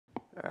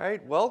All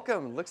right,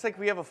 welcome. Looks like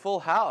we have a full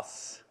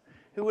house.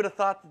 Who would have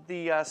thought that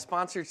the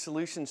sponsored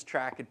solutions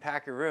track could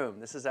pack a room?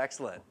 This is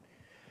excellent.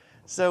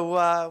 So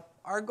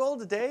our goal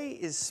today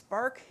is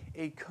Spark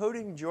a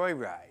coding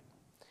joyride.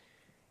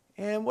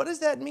 And what does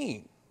that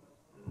mean?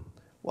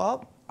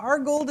 Well, our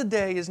goal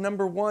today is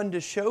number one, to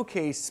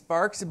showcase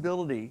Spark's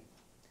ability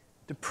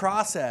to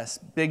process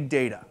big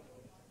data.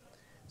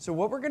 So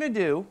what we're going to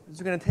do is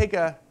we're going to take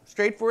a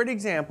straightforward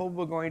example.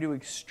 We're going to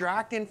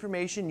extract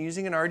information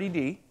using an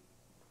RDD.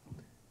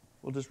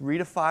 We'll just read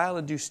a file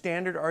and do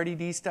standard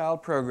RDD style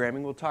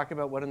programming. We'll talk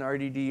about what an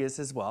RDD is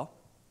as well.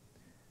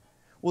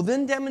 We'll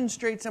then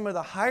demonstrate some of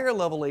the higher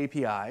level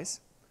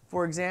APIs.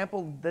 For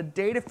example, the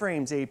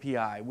DataFrames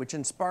API, which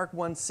in Spark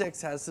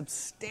 1.6 has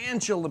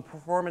substantial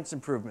performance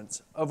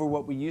improvements over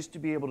what we used to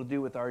be able to do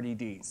with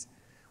RDDs.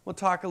 We'll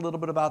talk a little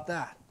bit about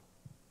that.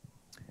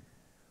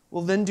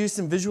 We'll then do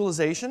some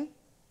visualization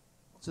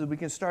so that we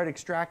can start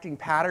extracting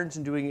patterns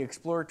and doing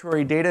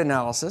exploratory data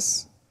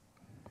analysis.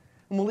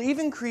 And we'll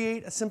even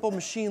create a simple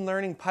machine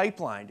learning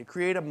pipeline to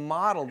create a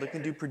model that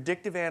can do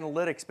predictive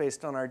analytics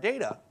based on our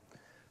data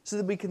so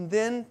that we can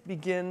then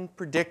begin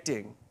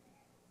predicting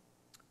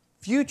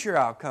future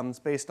outcomes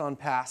based on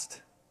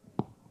past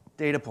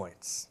data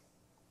points.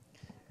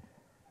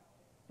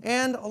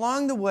 And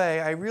along the way,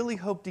 I really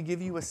hope to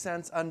give you a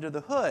sense under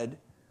the hood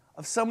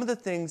of some of the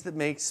things that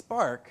make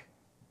Spark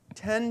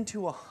 10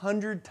 to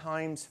 100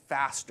 times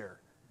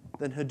faster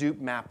than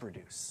Hadoop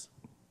MapReduce.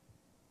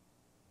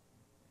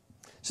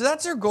 So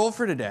that's our goal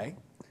for today.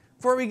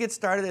 Before we get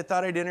started, I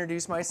thought I'd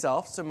introduce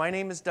myself. So my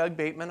name is Doug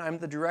Bateman. I'm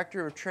the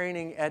Director of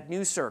Training at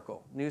NewCircle.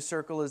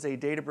 NewCircle is a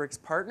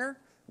Databricks partner.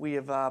 We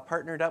have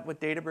partnered up with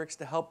Databricks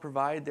to help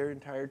provide their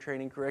entire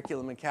training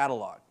curriculum and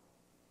catalog.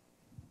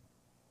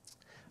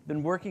 I've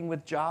been working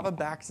with Java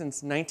back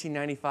since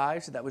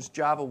 1995, so that was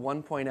Java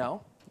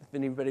 1.0, if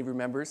anybody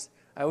remembers.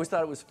 I always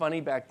thought it was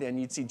funny back then.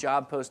 You'd see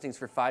job postings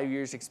for 5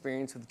 years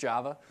experience with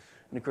Java.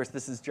 And of course,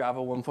 this is Java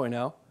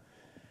 1.0.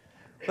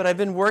 But I've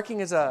been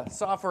working as a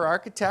software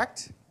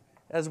architect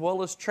as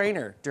well as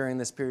trainer during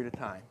this period of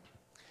time.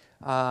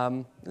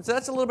 And so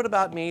that's a little bit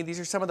about me. These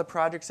are some of the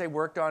projects I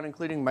worked on,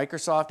 including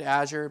Microsoft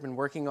Azure. I've been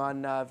working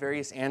on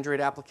various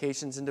Android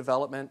applications in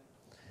development.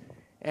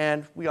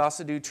 And we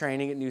also do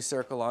training at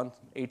NewCircle on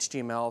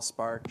HTML,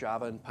 Spark,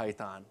 Java, and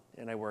Python.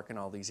 And I work in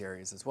all these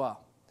areas as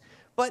well.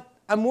 But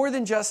I'm more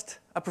than just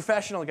a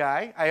professional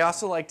guy. I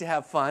also like to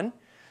have fun.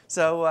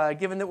 So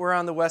given that we're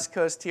on the West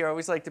Coast here, I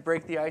always like to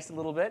break the ice a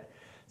little bit.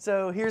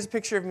 So here's a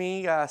picture of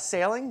me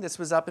sailing. This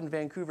was up in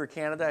Vancouver,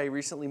 Canada. I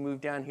recently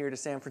moved down here to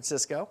San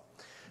Francisco.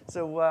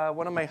 So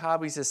one of my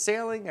hobbies is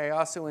sailing. I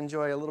also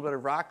enjoy a little bit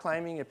of rock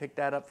climbing. I picked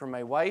that up from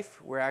my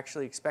wife. We're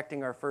actually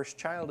expecting our first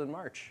child in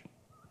March.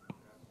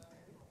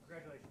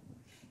 Congratulations.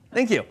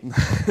 Thank you.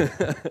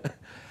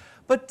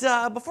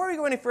 But before we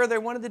go any further, I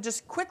wanted to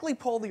just quickly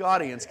poll the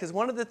audience, because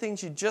one of the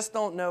things you just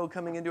don't know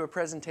coming into a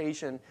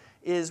presentation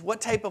is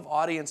what type of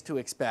audience to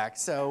expect.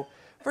 So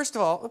first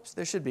of all, oops,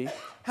 there should be.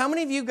 How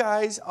many of you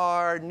guys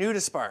are new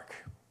to Spark?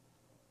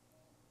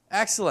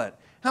 Excellent.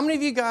 How many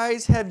of you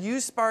guys have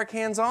used Spark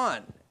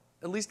hands-on?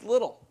 At least a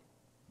little.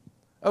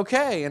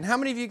 OK. And how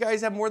many of you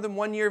guys have more than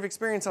 1 year of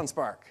experience on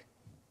Spark?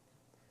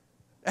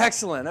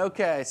 Excellent.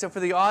 OK. So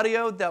for the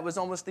audio, that was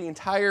almost the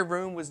entire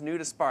room was new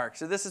to Spark.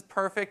 So this is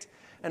perfect.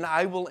 And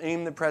I will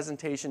aim the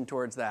presentation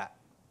towards that.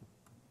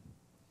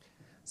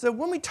 So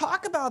when we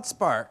talk about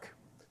Spark,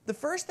 the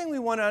first thing we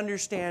want to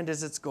understand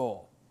is its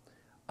goal.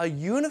 A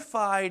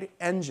unified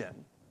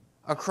engine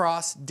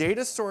across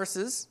data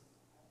sources,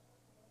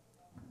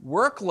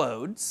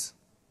 workloads,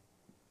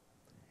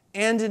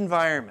 and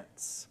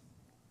environments.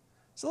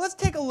 So let's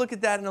take a look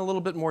at that in a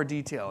little bit more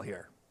detail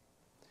here.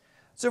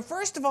 So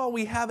first of all,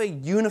 we have a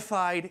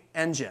unified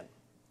engine.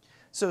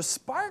 So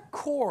Spark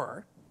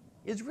Core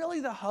is really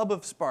the hub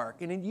of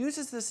Spark, and it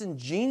uses this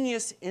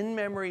ingenious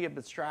in-memory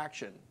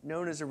abstraction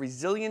known as a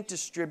resilient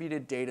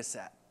distributed data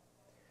set.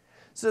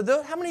 So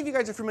how many of you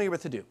guys are familiar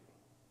with Hadoop?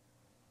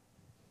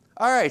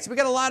 All right, so we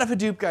got a lot of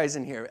Hadoop guys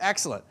in here.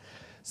 Excellent.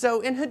 So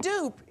in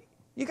Hadoop,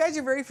 you guys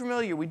are very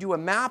familiar. We do a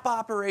map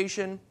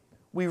operation.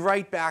 We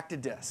write back to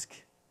disk.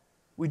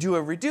 We do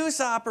a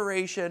reduce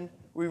operation.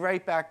 We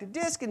write back to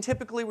disk. And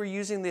typically, we're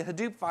using the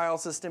Hadoop file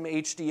system,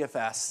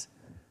 HDFS,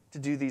 to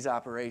do these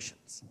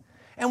operations.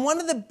 And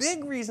one of the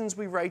big reasons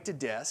we write to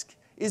disk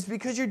is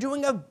because you're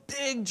doing a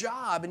big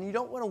job, and you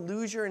don't want to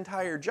lose your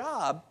entire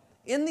job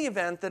in the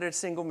event that a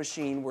single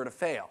machine were to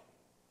fail.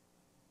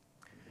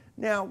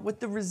 Now, with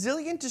the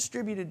resilient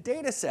distributed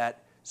data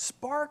set,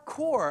 Spark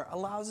Core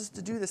allows us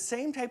to do the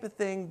same type of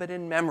thing, but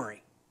in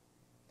memory.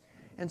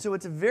 And so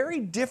it's a very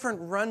different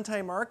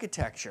runtime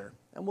architecture,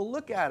 and we'll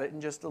look at it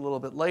in just a little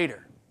bit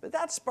later. But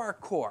that's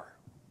Spark Core.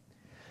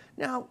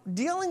 Now,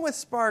 dealing with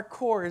Spark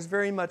Core is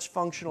very much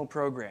functional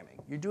programming.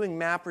 You're doing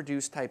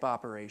MapReduce type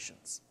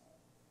operations.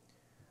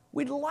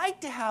 We'd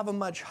like to have a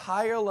much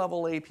higher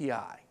level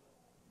API.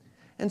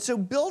 And so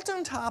built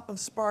on top of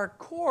Spark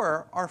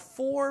Core are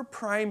 4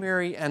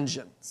 primary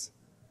engines.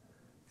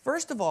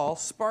 First of all,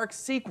 Spark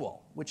SQL,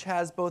 which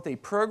has both a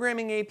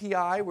programming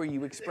API where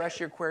you express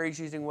your queries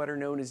using what are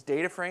known as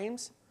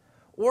DataFrames,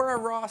 or a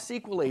raw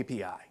SQL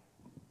API.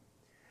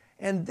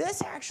 And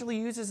this actually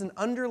uses an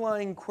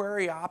underlying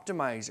query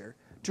optimizer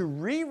to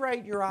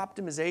rewrite your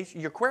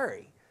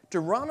query to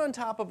run on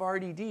top of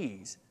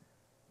RDDs,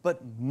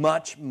 but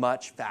much,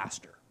 much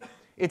faster.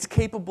 It's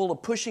capable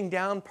of pushing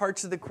down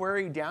parts of the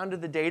query down to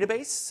the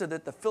database so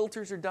that the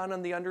filters are done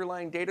on the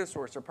underlying data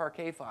source or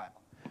Parquet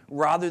file,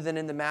 rather than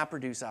in the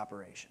MapReduce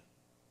operation.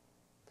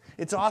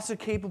 It's also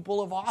capable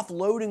of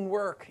offloading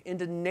work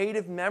into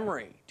native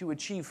memory to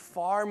achieve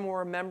far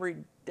more memory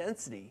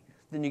density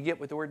than you get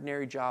with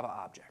ordinary Java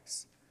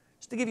objects.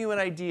 Just to give you an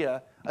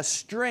idea, a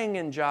string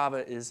in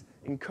Java is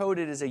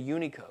encoded as a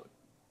Unicode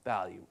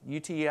value,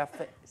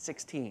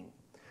 UTF-16.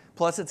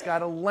 Plus it's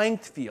got a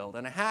length field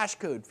and a hash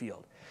code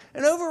field.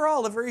 And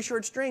overall, a very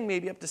short string may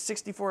be up to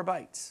 64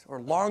 bytes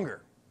or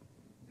longer.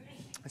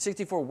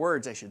 64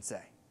 words, I should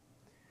say.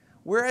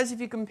 Whereas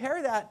if you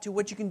compare that to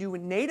what you can do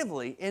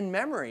natively in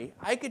memory,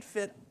 I could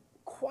fit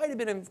quite a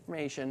bit of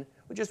information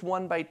with just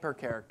 1 byte per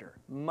character,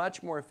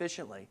 much more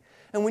efficiently.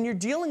 And when you're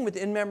dealing with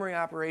in-memory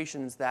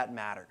operations, that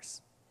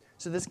matters.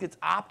 So this gets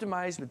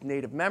optimized with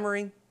native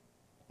memory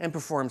and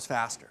performs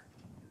faster.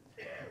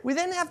 We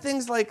then have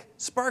things like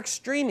Spark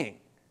Streaming,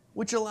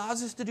 which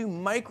allows us to do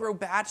micro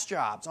batch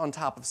jobs on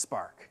top of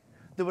Spark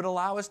that would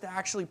allow us to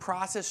actually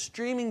process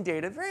streaming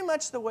data very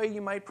much the way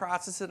you might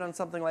process it on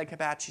something like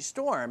Apache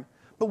Storm,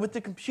 but with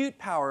the compute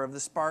power of the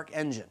Spark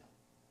engine.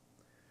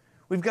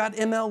 We've got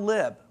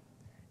MLLib.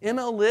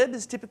 MLLib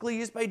is typically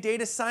used by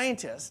data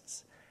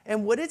scientists,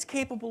 and what it's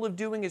capable of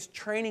doing is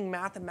training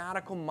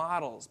mathematical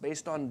models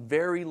based on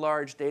very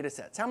large data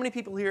sets. How many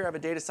people here have a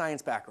data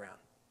science background?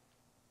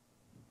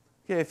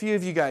 Okay, a few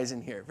of you guys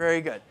in here.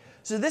 Very good.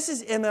 So this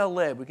is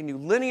MLLib. We can do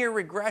linear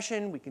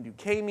regression. We can do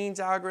k-means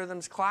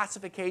algorithms,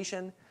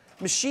 classification.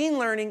 Machine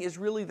learning is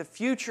really the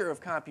future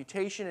of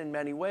computation in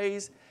many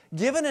ways.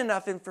 Given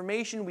enough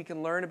information, we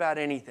can learn about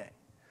anything.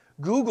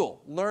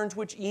 Google learns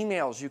which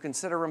emails you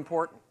consider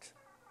important.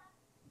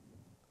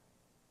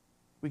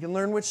 We can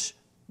learn which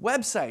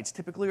websites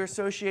typically are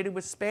associated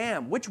with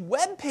spam, which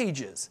web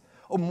pages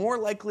are more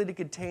likely to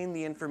contain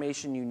the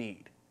information you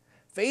need.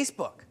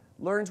 Facebook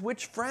learns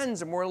which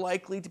friends are more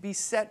likely to be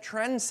set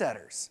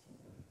trendsetters.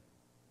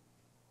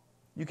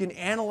 You can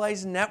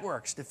analyze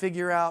networks to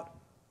figure out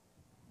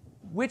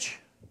which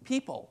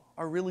people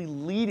are really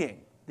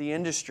leading the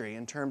industry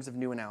in terms of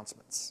new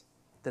announcements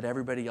that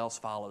everybody else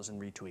follows and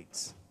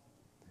retweets.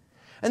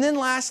 And then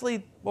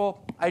lastly,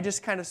 well, I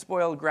just kind of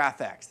spoiled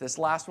GraphX. This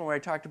last one where I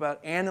talked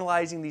about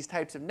analyzing these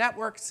types of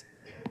networks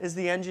is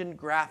the engine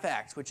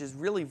GraphX, which is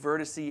really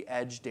vertice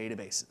edge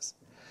databases.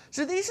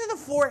 So these are the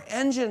 4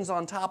 engines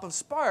on top of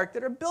Spark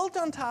that are built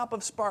on top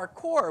of Spark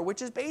Core,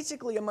 which is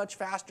basically a much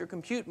faster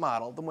compute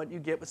model than what you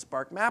get with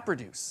Spark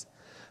MapReduce.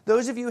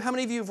 Those of you, how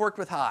many of you have worked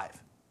with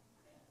Hive?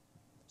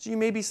 So you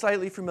may be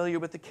slightly familiar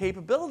with the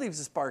capabilities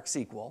of Spark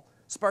SQL.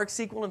 Spark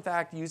SQL, in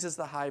fact, uses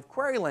the Hive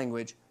query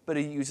language, but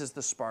it uses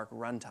the Spark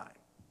runtime.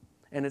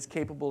 And it's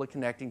capable of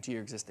connecting to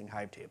your existing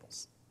Hive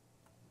tables.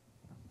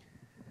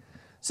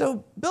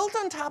 So built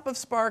on top of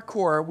Spark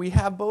Core, we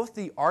have both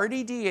the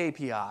RDD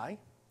API,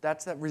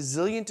 that's that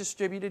resilient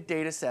distributed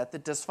data set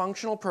that does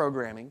functional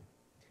programming,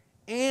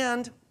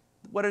 and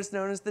what is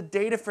known as the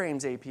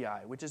DataFrames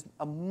API, which is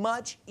a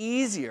much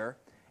easier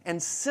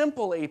and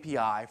simple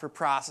API for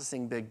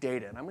processing big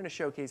data. And I'm going to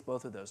showcase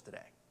both of those today.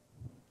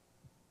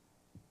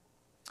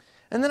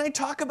 And then I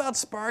talk about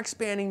Spark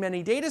spanning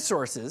many data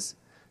sources.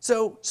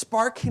 So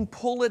Spark can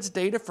pull its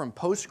data from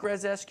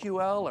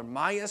PostgreSQL or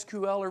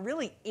MySQL or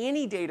really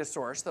any data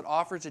source that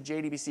offers a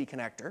JDBC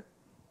connector.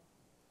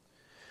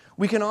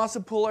 We can also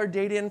pull our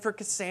data in for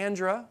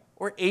Cassandra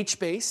or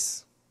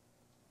HBase,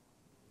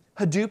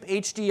 Hadoop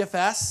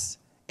HDFS,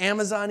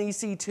 Amazon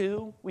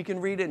EC2. We can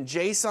read in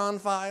JSON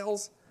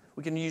files.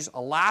 We can use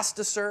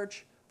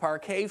Elasticsearch,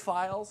 Parquet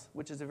files,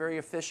 which is a very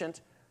efficient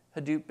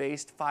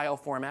Hadoop-based file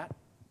format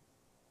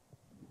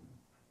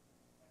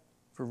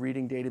for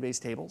reading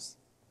database tables.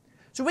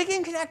 So we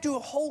can connect to a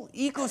whole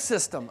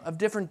ecosystem of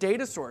different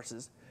data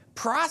sources,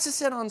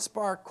 process it on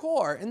Spark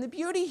Core, and the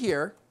beauty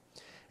here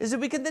is that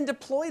we can then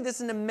deploy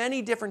this into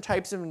many different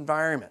types of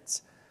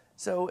environments.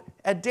 So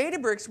at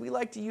Databricks, we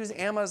like to use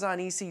Amazon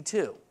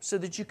EC2 so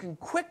that you can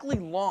quickly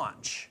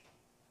launch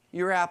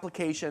your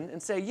application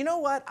and say, you know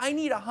what, I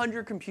need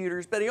 100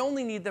 computers, but I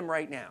only need them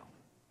right now.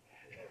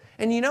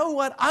 And you know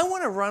what, I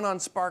want to run on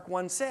Spark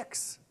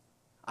 1.6.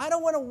 I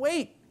don't want to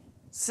wait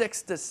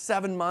 6 to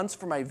 7 months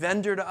for my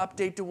vendor to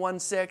update to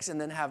 1.6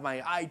 and then have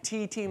my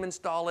IT team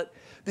install it,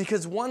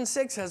 because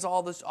 1.6 has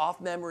all this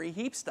off-memory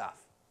heap stuff.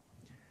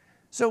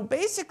 So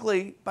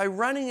basically, by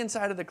running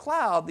inside of the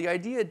cloud, the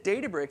idea at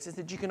Databricks is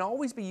that you can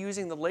always be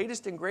using the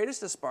latest and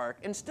greatest of Spark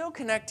and still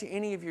connect to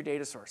any of your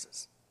data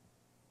sources.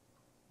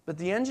 But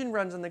the engine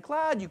runs in the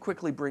cloud. You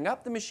quickly bring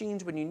up the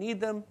machines when you need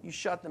them. You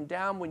shut them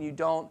down when you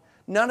don't.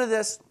 None of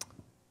this,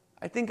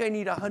 I think I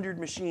need 100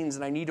 machines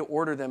and I need to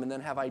order them and then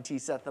have IT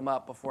set them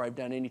up before I've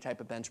done any type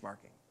of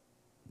benchmarking.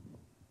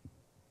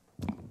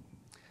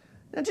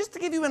 Now, just to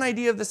give you an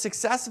idea of the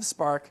success of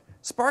Spark,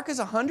 Spark is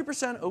a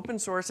 100% open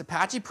source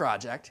Apache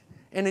project,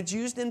 and it's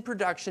used in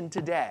production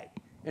today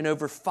in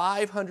over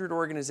 500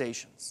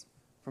 organizations,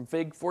 from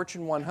big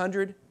Fortune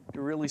 100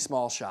 to really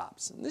small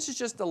shops. And this is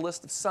just a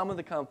list of some of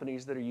the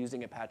companies that are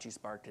using Apache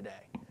Spark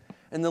today.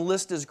 And the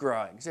list is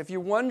growing. So if you're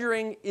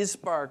wondering, is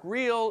Spark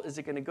real? Is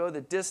it going to go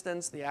the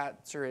distance? The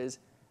answer is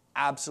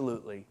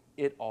absolutely.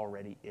 It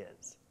already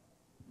is.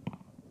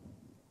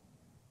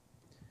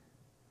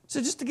 So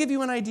just to give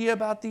you an idea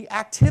about the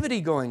activity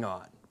going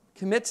on,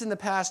 commits in the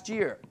past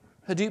year.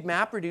 Hadoop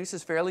MapReduce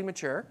is fairly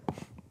mature.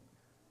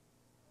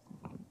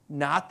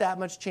 Not that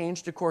much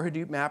change to core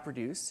Hadoop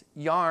MapReduce.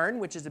 Yarn,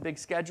 which is a big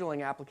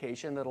scheduling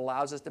application that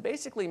allows us to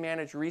basically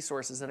manage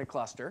resources in a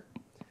cluster.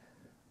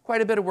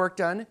 Quite a bit of work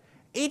done.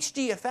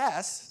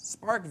 HDFS,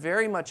 Spark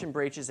very much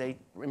embraces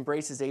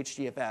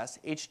HDFS.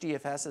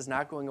 HDFS is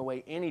not going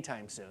away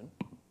anytime soon.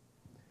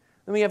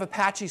 Then we have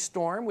Apache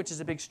Storm, which is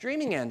a big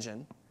streaming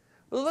engine.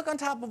 But look on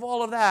top of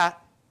all of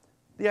that,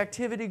 the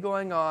activity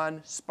going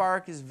on,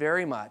 Spark is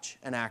very much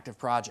an active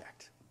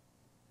project.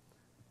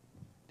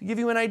 To give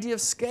you an idea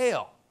of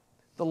scale,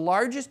 the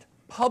largest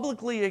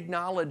publicly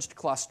acknowledged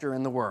cluster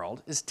in the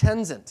world is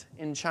Tencent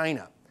in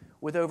China,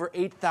 with over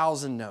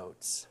 8,000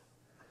 nodes.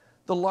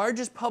 The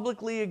largest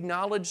publicly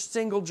acknowledged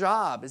single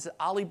job is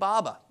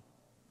Alibaba,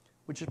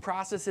 which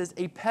processes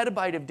a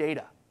petabyte of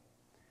data.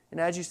 And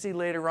as you see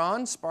later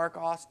on,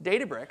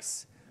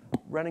 Databricks,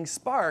 running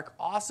Spark,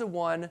 also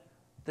won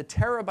the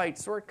terabyte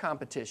sort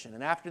competition.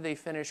 And after they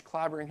finished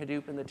clobbering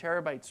Hadoop in the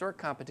terabyte sort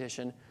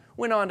competition,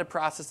 went on to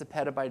process a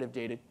petabyte of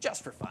data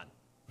just for fun.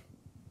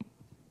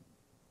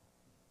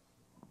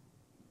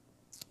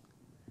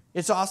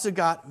 It's also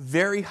got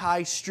very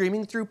high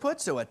streaming throughput,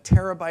 so a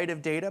terabyte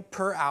of data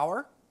per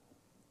hour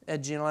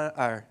at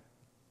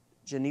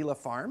Janila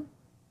Farm.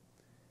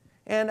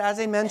 And as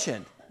I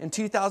mentioned, in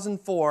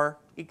 2004,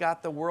 it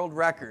got the world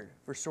record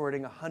for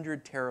sorting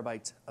 100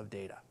 terabytes of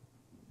data.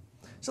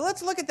 So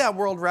let's look at that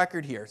world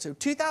record here. So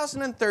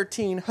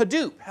 2013,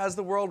 Hadoop has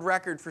the world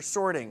record for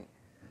sorting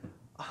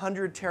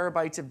 100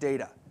 terabytes of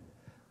data.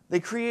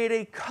 They create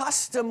a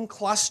custom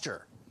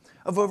cluster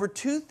of over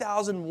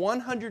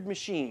 2,100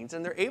 machines,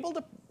 and they're able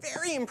to,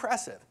 very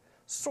impressive,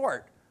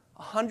 sort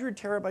 100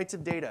 terabytes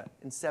of data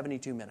in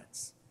 72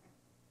 minutes.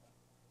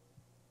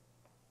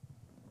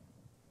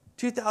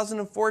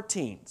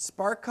 2014,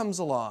 Spark comes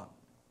along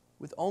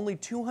with only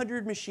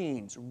 200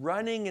 machines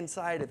running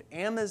inside of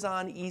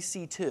Amazon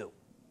EC2.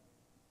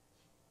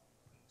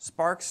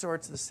 Spark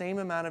sorts the same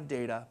amount of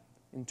data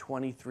in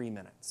 23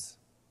 minutes,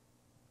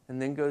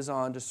 and then goes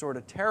on to sort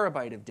a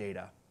terabyte of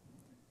data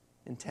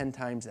in 10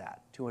 times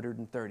that,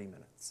 230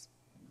 minutes.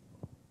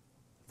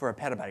 For a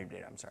petabyte of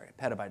data, I'm sorry,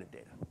 a petabyte of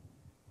data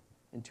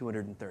in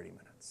 230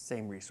 minutes,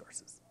 same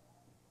resources.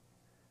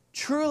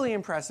 Truly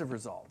impressive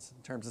results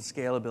in terms of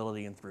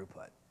scalability and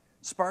throughput.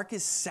 Spark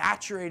is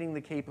saturating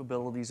the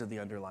capabilities of the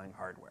underlying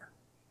hardware.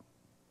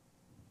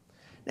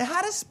 Now,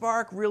 how does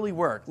Spark really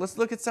work? Let's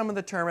look at some of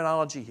the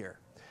terminology here.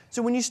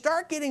 So when you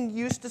start getting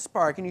used to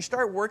Spark and you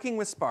start working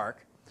with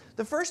Spark,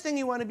 the first thing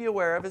you want to be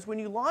aware of is when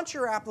you launch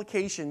your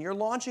application, you're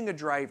launching a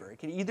driver. It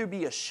can either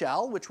be a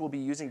shell, which we'll be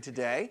using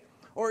today,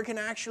 or it can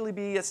actually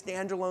be a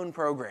standalone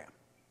program.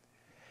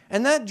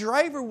 And that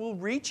driver will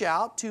reach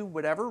out to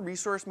whatever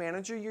resource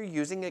manager you're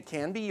using, it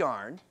can be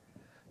Yarn,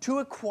 to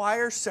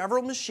acquire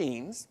several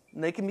machines,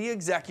 and they can be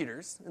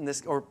executors,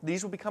 or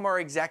these will become our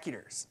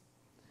executors.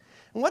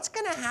 And what's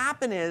going to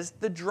happen is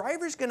the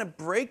driver's going to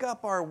break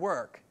up our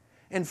work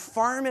and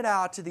farm it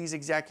out to these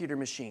executor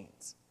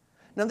machines.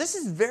 Now, this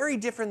is very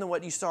different than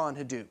what you saw in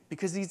Hadoop,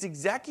 because these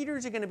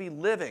executors are going to be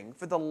living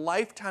for the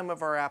lifetime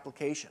of our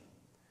application,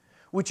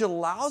 which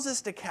allows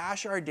us to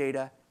cache our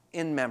data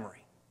in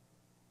memory.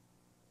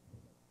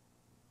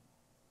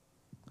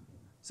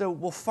 So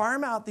we'll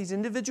farm out these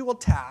individual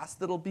tasks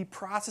that will be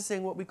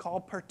processing what we call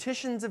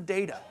partitions of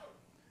data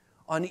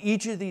on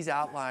each of these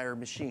outlier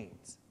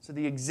machines. So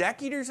the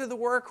executors are the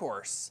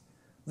workhorse.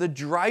 The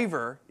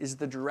driver is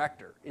the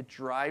director. It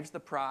drives the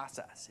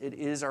process. It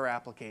is our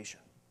application.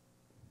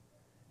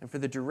 And for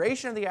the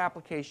duration of the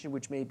application,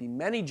 which may be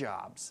many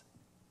jobs,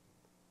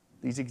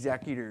 these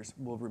executors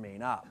will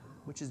remain up,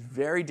 which is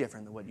very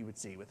different than what you would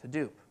see with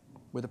Hadoop,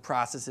 where the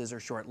processes are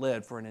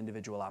short-lived for an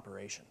individual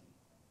operation.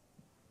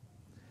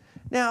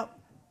 Now,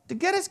 to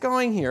get us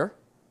going here,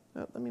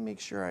 let me make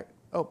sure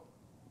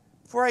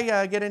before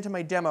I get into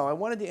my demo, I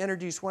wanted to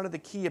introduce one of the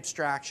key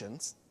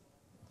abstractions.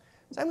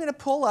 So I'm going to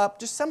pull up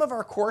just some of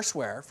our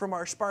courseware from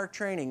our Spark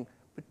training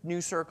with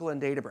NewCircle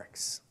and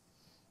Databricks.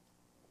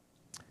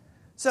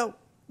 So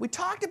we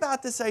talked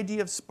about this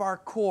idea of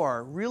Spark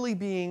Core really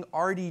being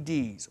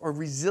RDDs, or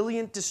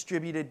resilient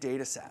distributed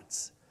data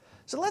sets.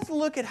 So let's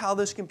look at how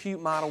this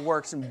compute model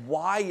works and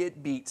why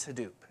it beats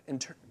Hadoop,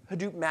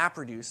 Hadoop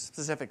MapReduce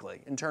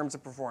specifically, in terms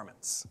of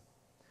performance.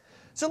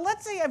 So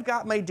let's say I've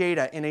got my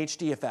data in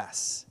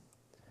HDFS.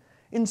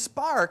 In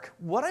Spark,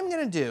 what I'm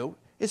going to do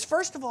is,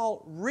 first of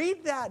all,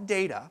 read that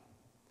data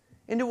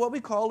into what we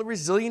call a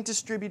resilient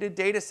distributed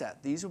data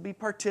set. These will be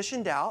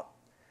partitioned out,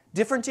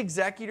 Different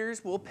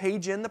executors will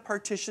page in the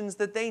partitions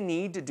that they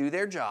need to do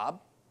their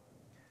job.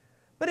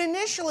 But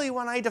initially,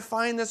 when I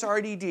define this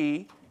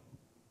RDD,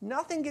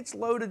 nothing gets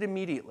loaded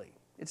immediately.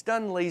 It's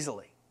done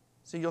lazily.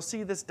 So you'll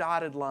see this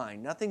dotted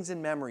line. Nothing's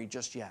in memory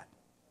just yet.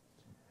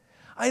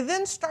 I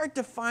then start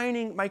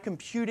defining my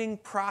computing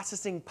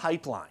processing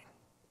pipeline.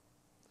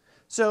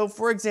 So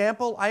for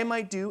example, I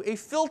might do a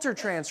filter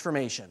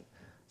transformation.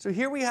 So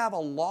here we have a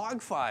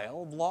log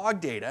file of log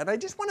data, and I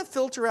just want to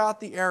filter out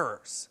the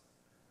errors.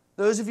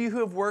 Those of you who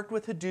have worked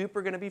with Hadoop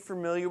are going to be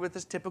familiar with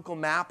this typical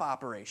map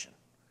operation,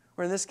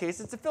 or in this case,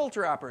 it's a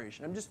filter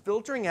operation. I'm just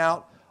filtering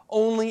out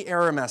only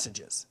error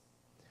messages.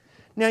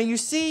 Now you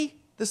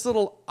see this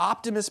little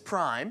Optimus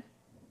Prime.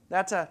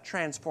 That's a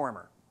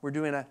transformer. We're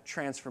doing a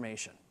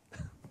transformation.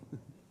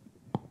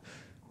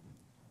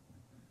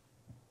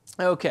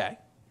 OK.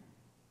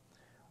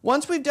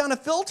 Once we've done a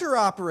filter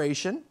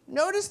operation,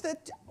 notice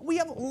that we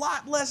have a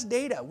lot less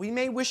data. We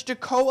may wish to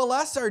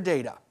coalesce our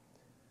data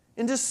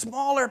into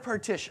smaller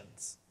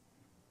partitions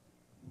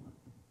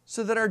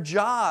so that our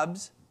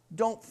jobs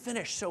don't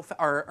finish so fast,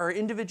 our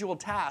individual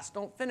tasks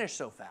don't finish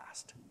so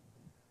fast.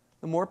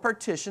 The more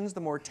partitions,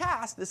 the more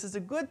tasks. This is a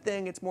good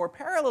thing. It's more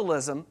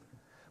parallelism.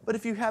 But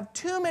if you have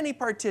too many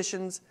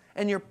partitions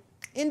and your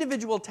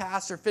individual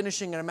tasks are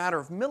finishing in a matter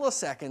of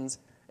milliseconds,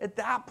 at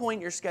that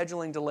point your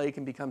scheduling delay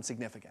can become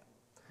significant.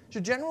 So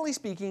generally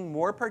speaking,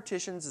 more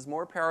partitions is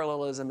more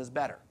parallelism is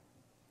better,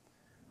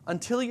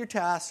 until your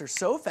tasks are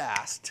so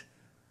fast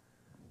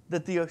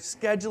that the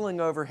scheduling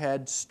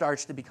overhead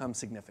starts to become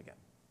significant.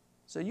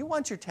 So you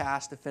want your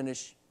task to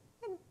finish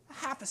in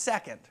half a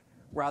second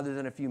rather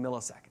than a few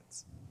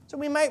milliseconds. So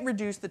we might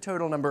reduce the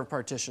total number of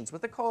partitions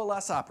with a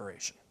coalesce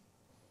operation.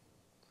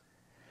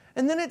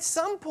 And then at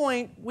some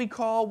point, we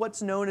call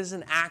what's known as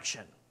an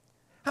action.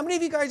 How many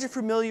of you guys are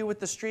familiar with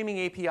the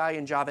streaming API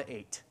in Java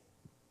 8?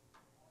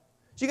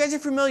 So you guys are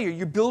familiar.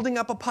 You're building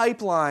up a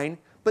pipeline,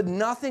 but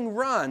nothing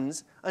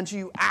runs until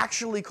you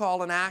actually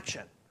call an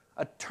action,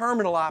 a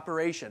terminal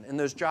operation in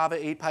those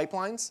Java 8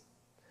 pipelines.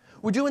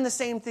 We're doing the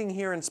same thing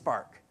here in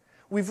Spark.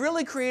 We've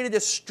really created a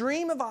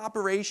stream of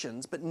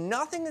operations, but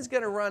nothing is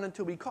going to run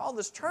until we call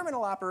this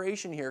terminal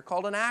operation here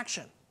called an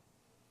action.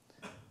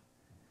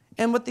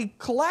 And what the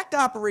collect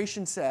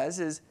operation says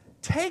is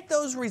take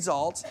those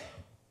results,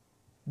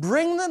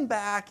 bring them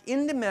back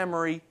into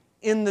memory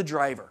in the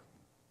driver.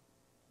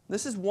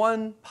 This is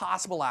one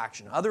possible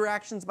action. Other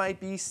actions might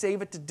be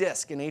save it to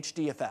disk in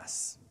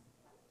HDFS.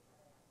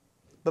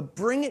 But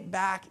bring it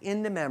back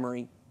into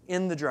memory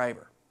in the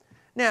driver.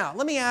 Now,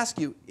 let me ask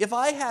you, if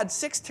I had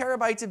 6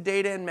 terabytes of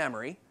data in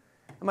memory,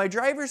 and my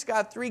driver's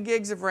got 3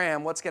 gigs of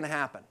RAM, what's going to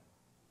happen?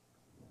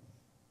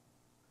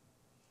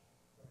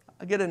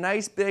 I'll get a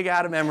nice big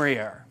out-of-memory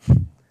error.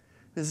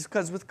 This is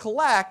because with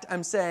collect,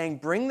 I'm saying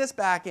bring this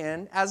back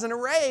in as an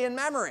array in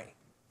memory.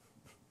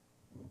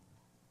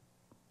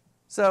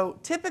 So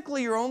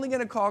typically, you're only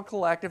going to call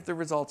collect if the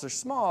results are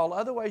small.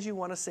 Otherwise, you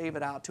want to save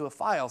it out to a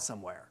file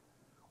somewhere.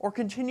 Or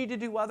continue to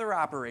do other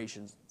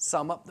operations,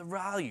 sum up the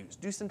values,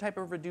 do some type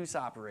of reduce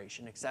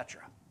operation,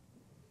 etc.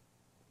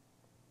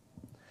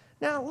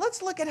 Now,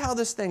 let's look at how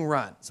this thing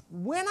runs.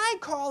 When I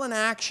call an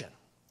action,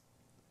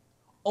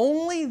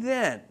 only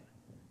then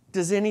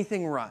does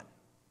anything run.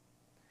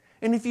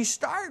 And if you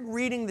start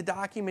reading the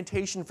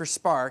documentation for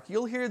Spark,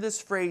 you'll hear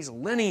this phrase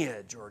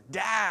lineage or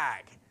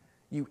DAG.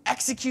 You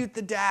execute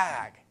the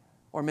DAG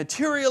or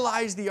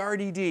materialize the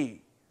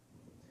RDD.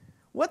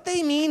 What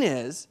they mean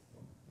is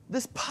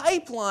this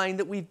pipeline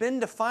that we've been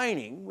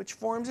defining, which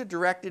forms a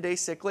directed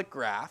acyclic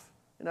graph.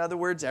 In other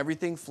words,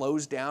 everything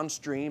flows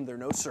downstream. There are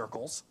no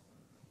circles.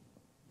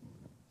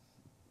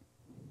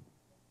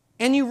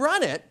 And you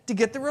run it to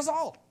get the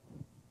result.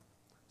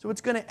 So it's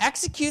going to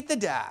execute the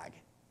DAG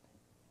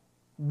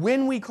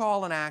when we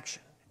call an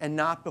action and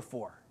not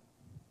before.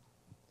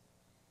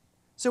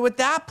 So at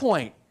that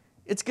point,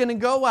 it's going to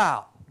go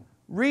out,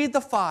 read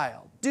the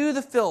file, do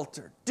the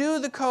filter, do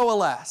the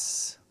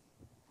coalesce.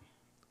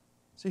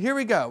 So here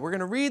we go. We're going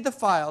to read the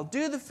file,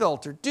 do the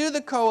filter, do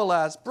the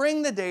coalesce,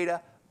 bring the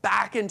data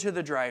back into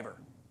the driver.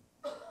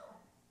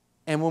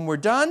 And when we're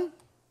done,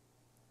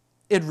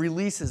 it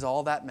releases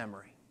all that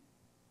memory.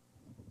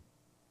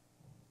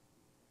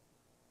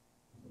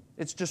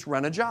 It's just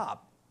run a job.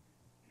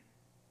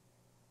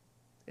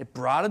 It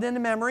brought it into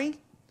memory.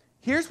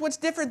 Here's what's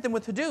different than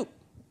with Hadoop.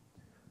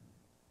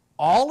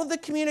 All of the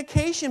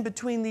communication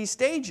between these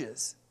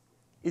stages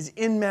is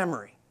in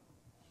memory.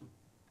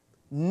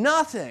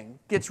 Nothing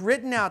gets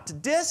written out to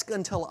disk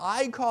until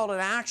I call an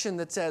action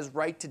that says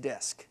write to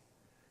disk.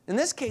 In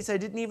this case, I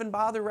didn't even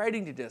bother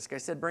writing to disk. I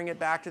said bring it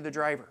back to the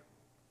driver.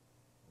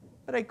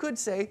 But I could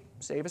say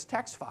save as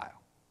text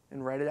file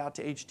and write it out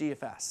to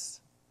HDFS.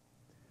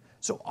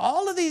 So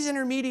all of these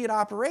intermediate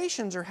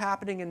operations are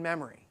happening in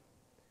memory.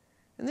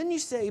 And then you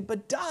say,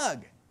 but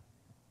Doug,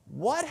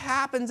 what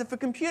happens if a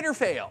computer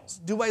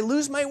fails? Do I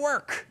lose my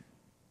work?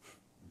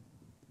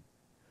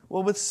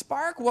 Well, with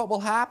Spark, what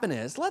will happen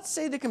is, let's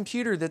say the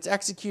computer that's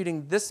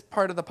executing this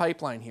part of the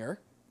pipeline here,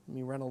 let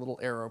me run a little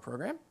arrow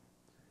program.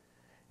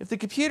 If the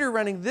computer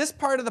running this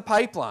part of the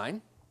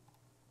pipeline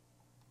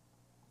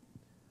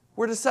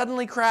were to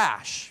suddenly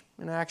crash,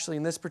 and actually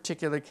in this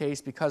particular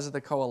case, because of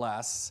the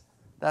coalesce,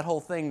 that whole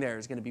thing there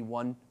is going to be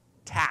one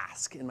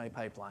task in my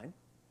pipeline,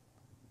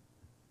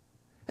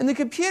 and the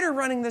computer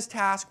running this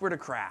task were to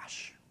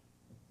crash,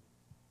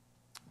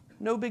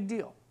 no big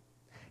deal.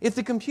 If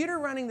the computer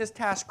running this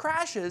task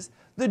crashes,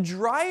 the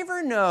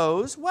driver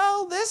knows,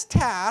 well, this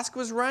task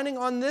was running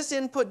on this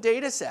input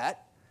data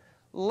set.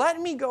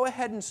 Let me go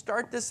ahead and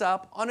start this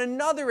up on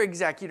another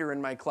executor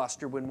in my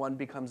cluster when one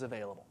becomes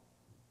available.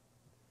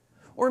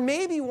 Or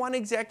maybe one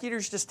executor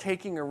is just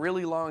taking a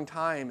really long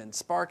time and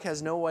Spark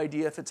has no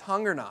idea if it's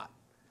hung or not.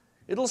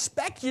 It'll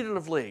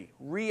speculatively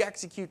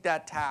re-execute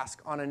that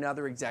task on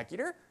another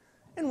executor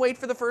and wait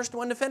for the first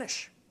one to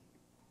finish.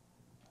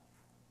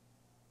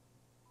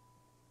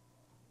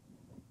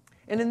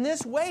 And in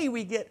this way,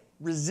 we get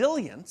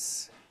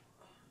resilience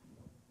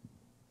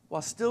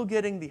while still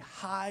getting the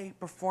high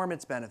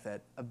performance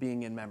benefit of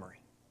being in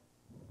memory.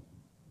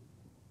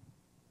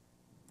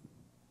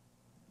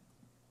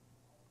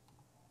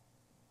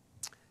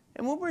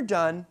 And when we're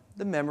done,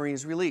 the memory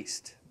is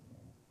released.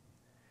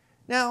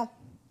 Now,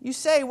 you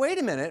say, wait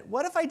a minute,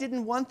 what if I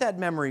didn't want that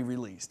memory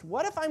released?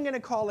 What if I'm going to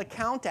call a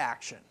count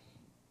action?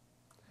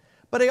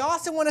 But I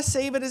also want to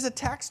save it as a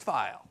text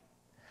file.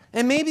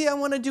 And maybe I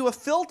want to do a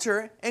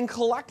filter and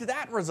collect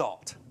that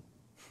result.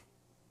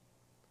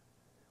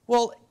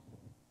 Well,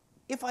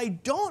 if I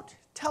don't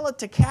tell it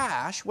to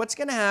cache, what's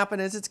going to happen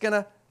is it's going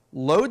to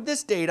load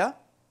this data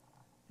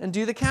and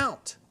do the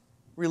count,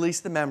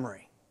 release the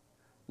memory.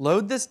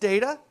 Load this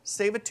data,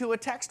 save it to a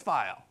text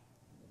file,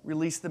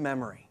 release the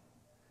memory.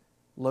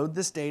 Load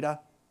this data,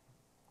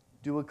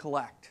 do a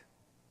collect,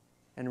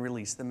 and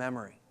release the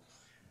memory.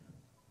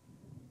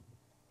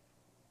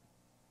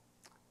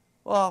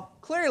 Well,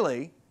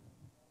 clearly,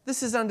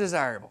 this is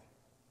undesirable.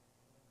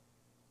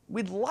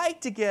 We'd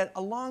like to get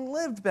a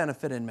long-lived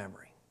benefit in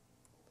memory.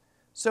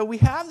 So we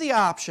have the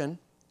option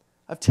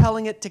of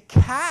telling it to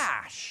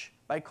cache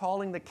by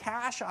calling the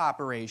cache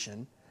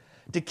operation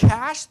to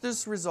cache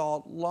this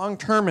result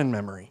long-term in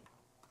memory.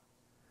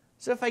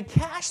 So if I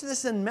cache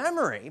this in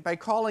memory by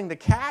calling the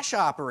cache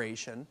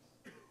operation,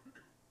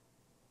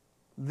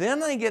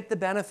 then I get the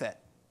benefit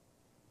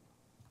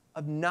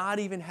of not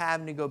even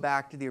having to go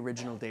back to the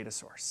original data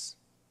source.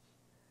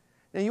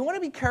 Now, you want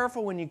to be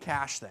careful when you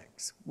cache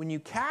things. When you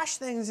cache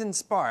things in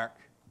Spark,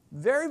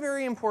 very,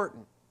 very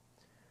important,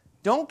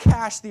 don't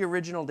cache the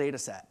original data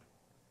set.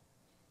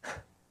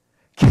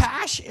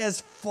 Cache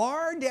as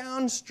far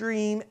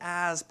downstream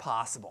as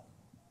possible.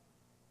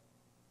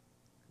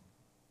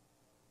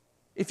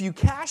 If you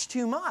cache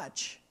too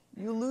much,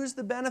 you lose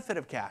the benefit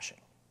of caching.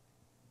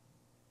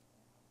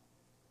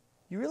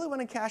 You really want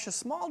to cache a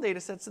small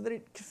data set so that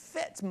it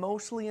fits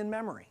mostly in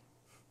memory.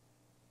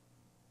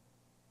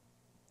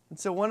 And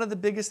so one of the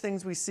biggest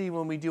things we see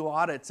when we do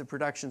audits of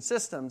production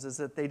systems is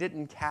that they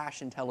didn't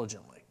cache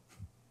intelligently.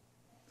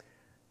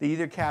 They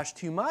either cache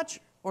too much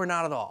or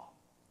not at all.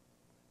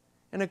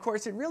 And of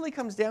course, it really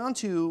comes down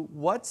to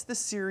what's the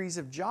series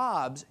of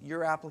jobs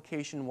your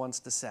application wants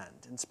to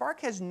send. And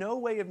Spark has no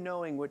way of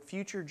knowing what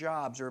future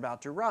jobs are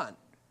about to run.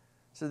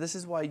 So this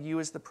is why you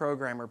as the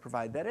programmer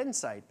provide that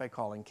insight by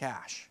calling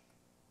cache.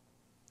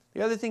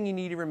 The other thing you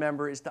need to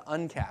remember is to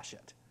uncache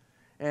it.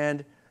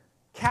 And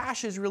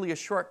cache is really a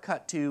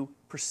shortcut to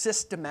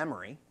persist to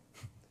memory.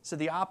 So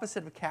the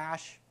opposite of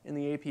cache in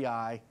the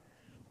API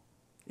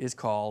is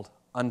called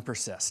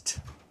unpersist.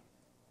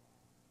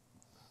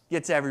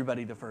 Gets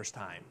everybody the first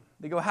time.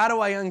 They go, how do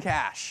I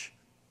uncache?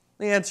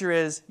 The answer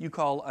is you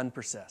call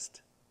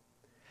unpersist.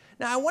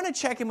 Now I want to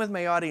check in with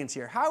my audience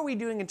here. How are we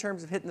doing in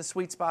terms of hitting the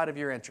sweet spot of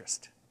your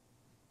interest?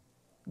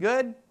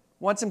 Good?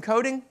 Want some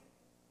coding?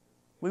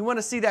 We want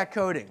to see that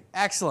coding.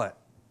 Excellent.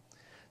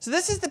 So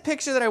this is the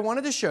picture that I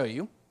wanted to show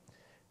you.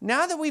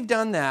 Now that we've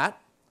done that,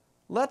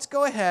 let's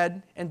go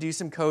ahead and do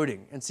some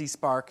coding and see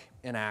Spark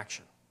in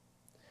action.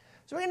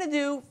 So we're going to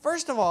do,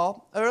 first of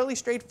all, a really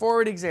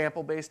straightforward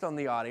example based on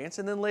the audience,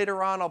 and then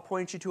later on I'll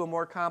point you to a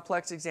more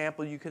complex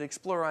example you could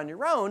explore on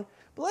your own.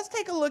 But let's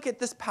take a look at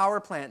this power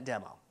plant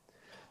demo.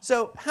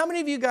 So how many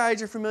of you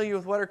guys are familiar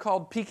with what are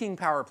called peaking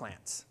power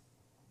plants?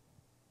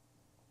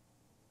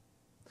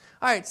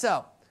 All right,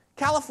 so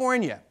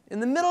California, in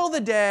the middle of the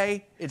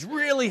day, it's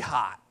really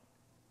hot.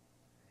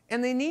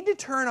 And they need to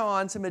turn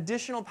on some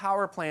additional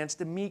power plants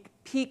to meet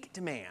peak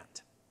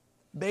demand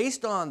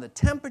based on the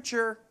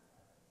temperature,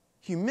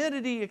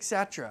 humidity,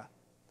 etc.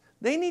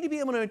 They need to be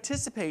able to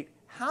anticipate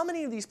how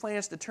many of these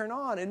plants to turn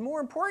on, and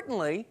more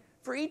importantly,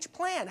 for each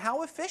plant,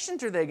 how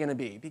efficient are they going to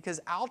be? Because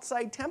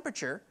outside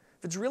temperature,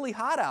 if it's really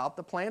hot out,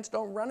 the plants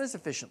don't run as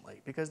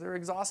efficiently because their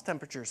exhaust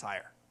temperature is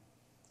higher.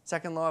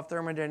 Second law of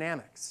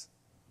thermodynamics.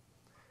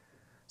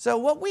 So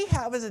what we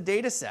have is a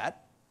data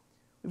set.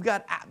 We've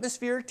got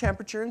atmospheric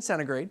temperature in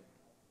centigrade,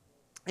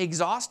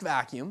 exhaust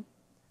vacuum,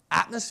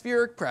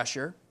 atmospheric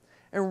pressure,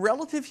 and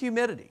relative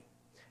humidity.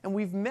 And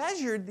we've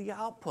measured the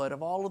output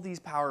of all of these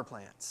power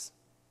plants.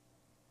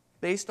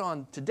 Based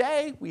on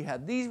today, we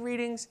had these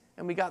readings,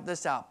 and we got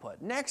this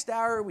output. Next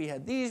hour, we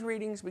had these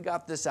readings, we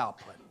got this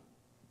output.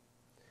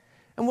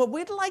 And what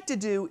we'd like to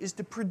do is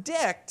to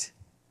predict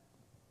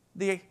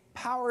the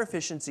power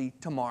efficiency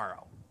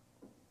tomorrow,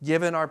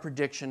 given our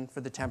prediction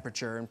for the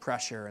temperature and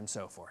pressure and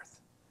so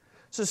forth.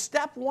 So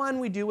step 1,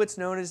 we do what's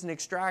known as an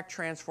extract,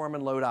 transform,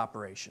 and load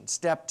operation.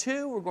 Step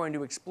 2, we're going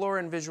to explore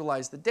and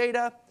visualize the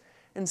data.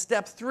 And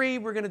step 3,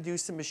 we're going to do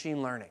some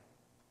machine learning.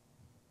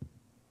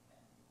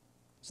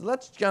 So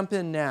let's jump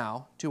in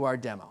now to our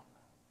demo.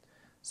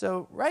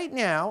 So right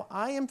now,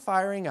 I am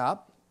firing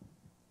up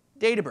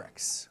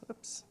Databricks.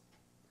 Whoops.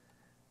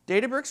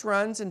 Databricks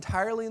runs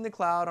entirely in the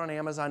cloud on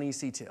Amazon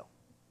EC2.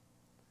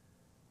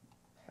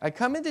 I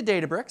come into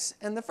Databricks,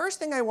 and the first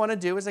thing I want to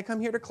do is I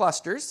come here to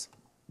clusters.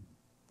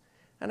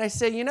 And I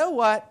say, you know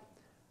what?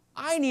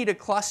 I need a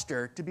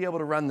cluster to be able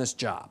to run this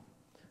job.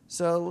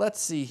 So let's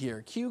see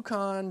here,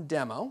 QCon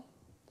demo.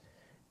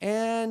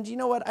 And you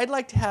know what? I'd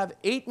like to have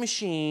 8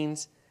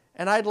 machines,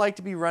 and I'd like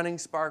to be running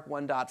Spark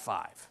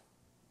 1.5.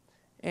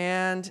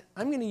 And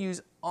I'm going to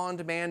use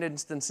on-demand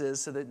instances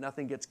so that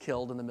nothing gets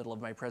killed in the middle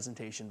of my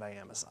presentation by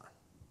Amazon.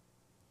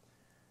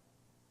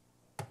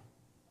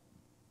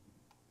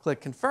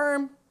 Click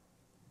Confirm.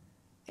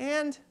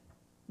 And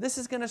this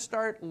is going to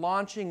start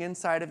launching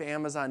inside of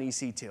Amazon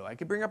EC2. I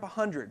could bring up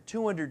 100,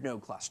 200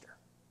 node cluster.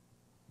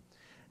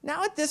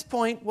 Now at this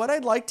point, what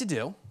I'd like to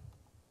do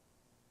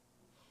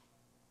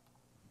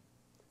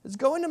is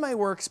go into my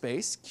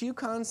workspace,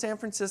 QCon San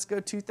Francisco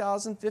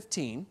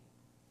 2015.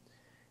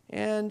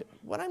 And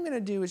what I'm going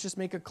to do is just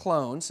make a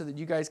clone so that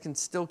you guys can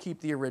still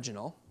keep the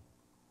original.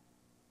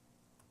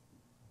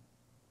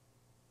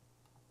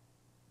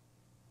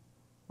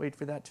 Wait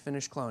for that to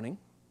finish cloning.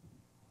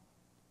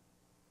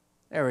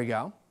 There we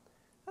go.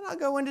 And I'll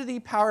go into the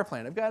power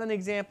plant. I've got an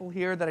example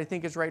here that I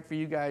think is right for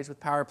you guys with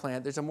power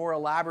plant. There's a more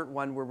elaborate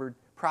one where we're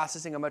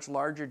processing a much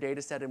larger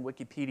data set in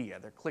Wikipedia,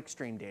 their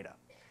clickstream data,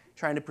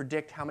 trying to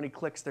predict how many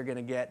clicks they're going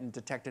to get and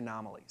detect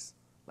anomalies,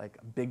 like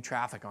big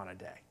traffic on a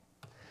day.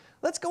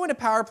 Let's go into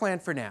power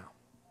plant for now.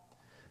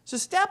 So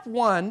step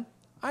 1,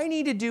 I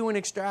need to do an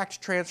extract,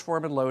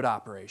 transform, and load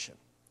operation.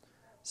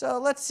 So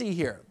let's see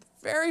here. The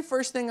very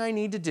first thing I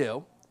need to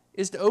do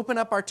is to open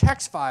up our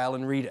text file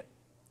and read it.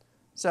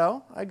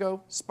 So I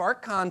go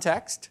Spark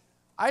context.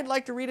 I'd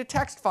like to read a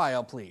text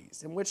file,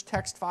 please. In which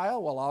text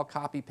file? Well, I'll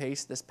copy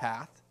paste this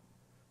path.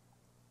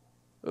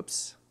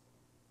 Oops.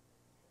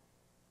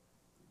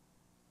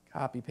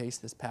 Copy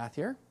paste this path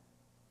here.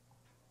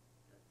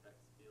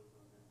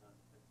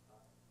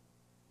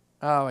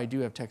 Oh, I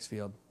do have text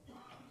field.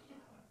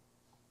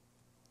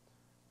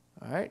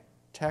 All right,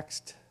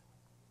 text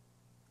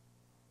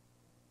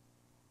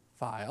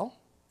file.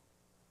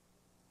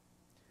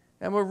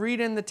 And we'll read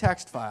in the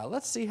text file.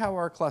 Let's see how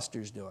our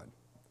cluster's doing.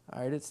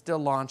 All right, it's still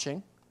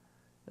launching.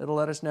 It'll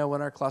let us know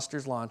when our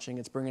cluster's launching.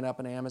 It's bringing up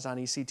an Amazon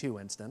EC2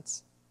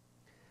 instance.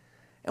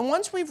 And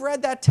once we've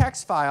read that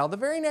text file, the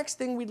very next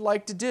thing we'd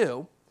like to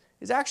do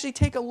is actually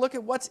take a look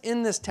at what's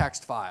in this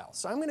text file.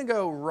 So I'm going to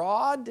go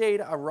raw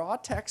data, a raw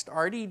text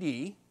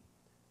RDD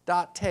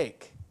dot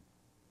take.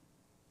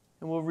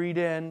 And we'll read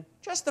in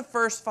just the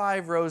first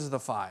 5 rows of the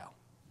file.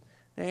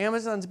 Now,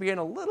 Amazon's being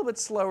a little bit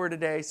slower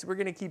today, so we're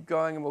going to keep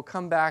going, and we'll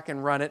come back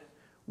and run it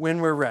when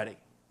we're ready.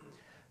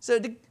 So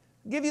to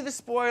give you the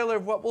spoiler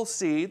of what we'll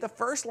see, the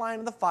first line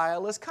of the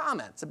file is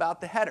comments about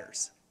the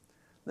headers.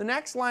 The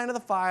next line of the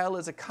file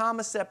is a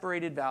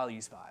comma-separated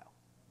values file.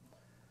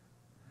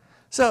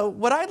 So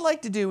what I'd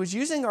like to do is,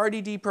 using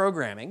RDD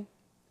programming,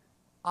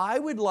 I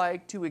would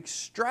like to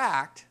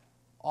extract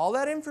all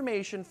that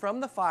information from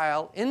the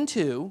file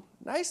into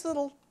nice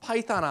little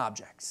Python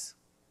objects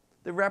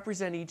that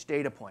represent each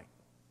data point.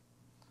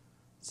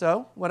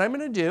 So what I'm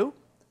going to do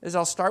is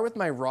I'll start with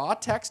my raw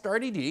text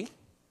RDD,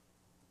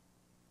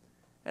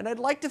 and I'd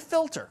like to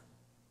filter.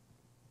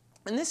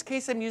 In this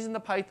case, I'm using the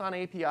Python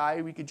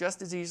API. We could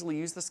just as easily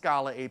use the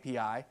Scala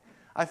API.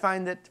 I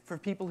find that for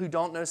people who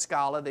don't know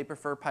Scala, they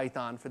prefer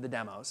Python for the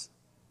demos.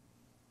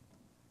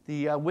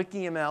 The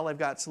WikiML, I've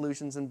got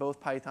solutions in both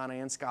Python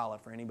and Scala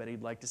for anybody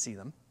who'd like to see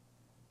them.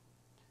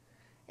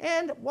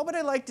 And what would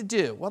I like to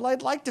do? Well,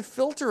 I'd like to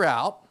filter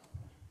out,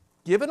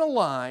 given a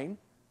line,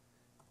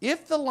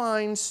 if the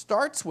line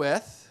starts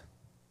with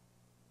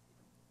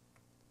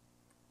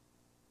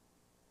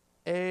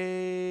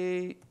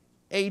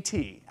AT,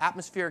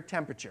 atmospheric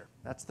temperature.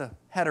 That's the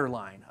header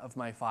line of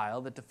my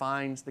file that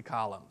defines the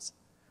columns.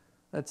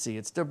 Let's see,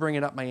 it's still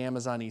bringing up my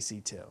Amazon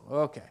EC2.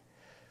 OK.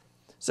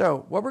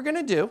 So what we're going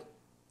to do is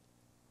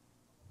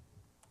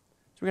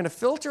we're going to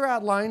filter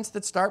out lines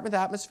that start with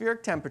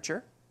atmospheric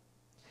temperature.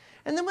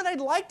 And then what I'd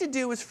like to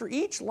do is, for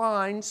each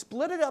line,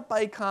 split it up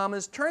by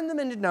commas, turn them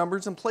into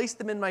numbers, and place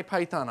them in my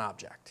Python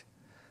object.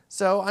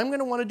 So I'm going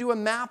to want to do a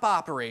map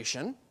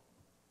operation,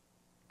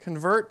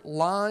 convert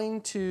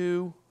line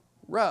to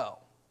row,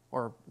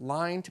 or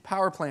line to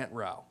power plant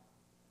row.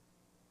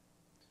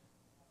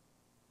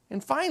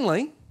 And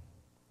finally,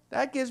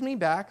 that gives me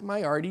back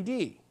my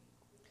RDD.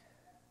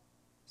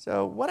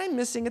 So what I'm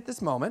missing at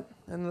this moment,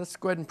 and let's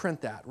go ahead and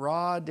print that,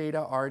 raw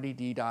data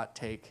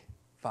RDD.take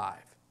 5.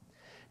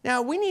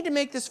 Now, we need to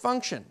make this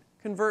function,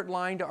 convert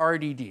line to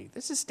RDD.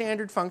 This is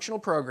standard functional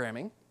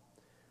programming.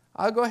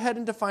 I'll go ahead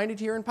and define it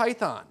here in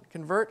Python.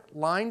 Convert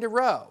line to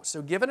row.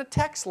 So given a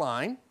text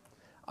line,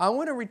 I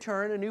want to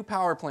return a new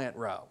power plant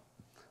row.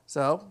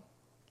 So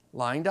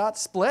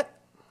line.split.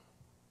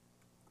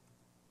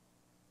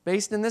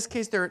 Based in this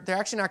case, they're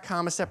actually not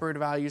comma-separated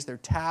values. They're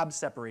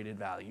tab-separated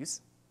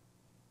values.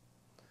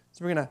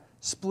 So we're going to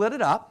split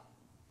it up.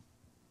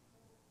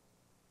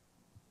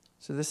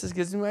 So this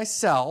gives me my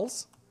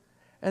cells.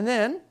 And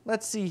then,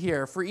 let's see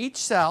here. For each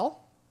cell,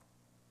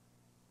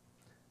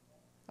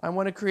 I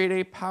want to create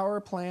a power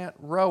plant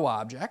row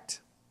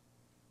object.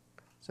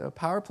 So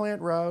power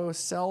plant row,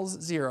 cells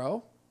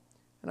 0.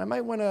 And I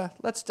might want to,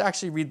 let's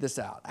actually read this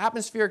out.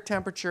 Atmospheric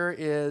temperature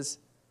is,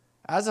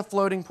 as a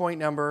floating point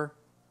number,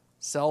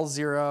 cell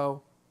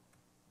 0,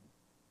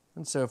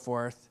 and so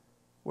forth.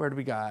 Where do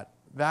we got?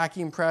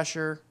 Vacuum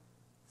pressure,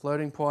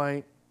 floating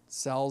point,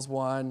 cells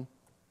 1.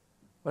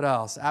 What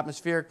else?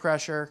 Atmospheric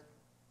pressure,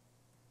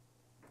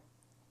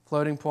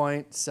 floating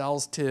point,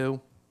 cells 2.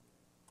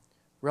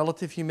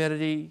 Relative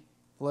humidity,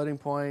 floating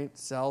point,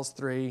 cells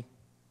 3.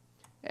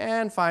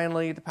 And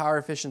finally, the power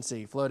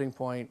efficiency, floating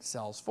point,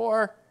 cells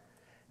 4.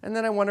 And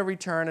then I want to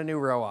return a new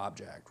row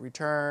object.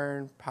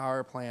 Return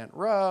power plant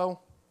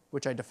row,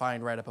 which I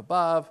defined right up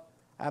above.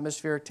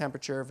 Atmospheric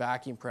temperature,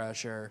 vacuum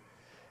pressure,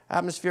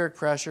 atmospheric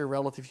pressure,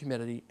 relative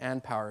humidity,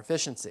 and power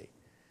efficiency.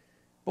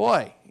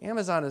 Boy,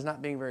 Amazon is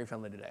not being very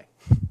friendly today.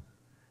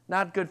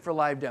 Not good for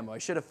live demo. I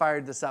should have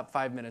fired this up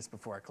 5 minutes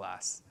before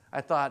class.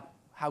 I thought,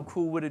 how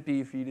cool would it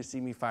be for you to see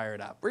me fire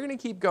it up? We're going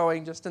to keep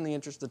going just in the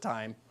interest of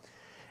time,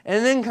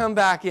 and then come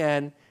back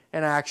in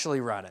and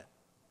actually run it.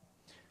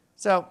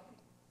 So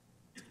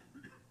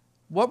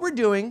what we're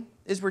doing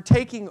is we're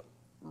taking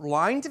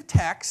lines of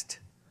text,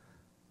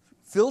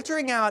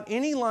 filtering out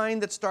any line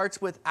that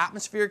starts with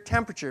atmospheric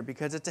temperature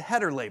because it's a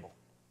header label.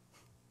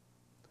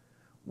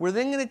 We're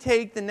then going to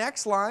take the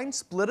next line,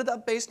 split it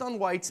up based on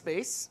white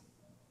space,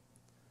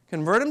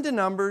 convert them to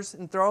numbers,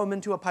 and throw them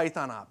into a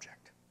Python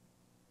object.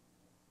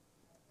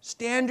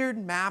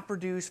 Standard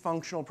MapReduce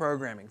functional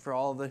programming for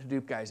all of the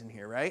Hadoop guys in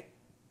here, right?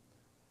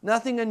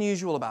 Nothing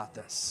unusual about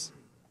this.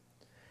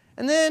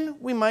 And then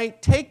we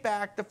might take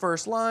back the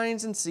first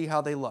lines and see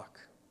how they look.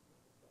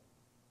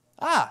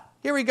 Ah,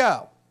 here we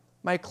go.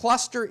 My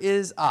cluster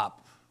is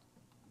up.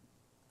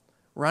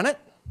 Run it.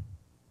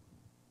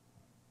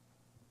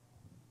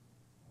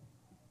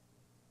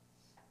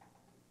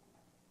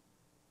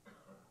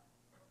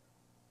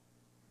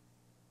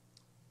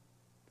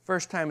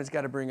 First time it's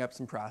got to bring up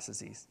some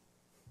processes.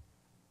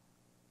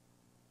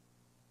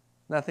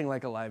 Nothing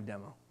like a live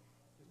demo.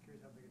 Just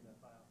curious how big is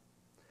that file?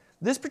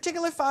 This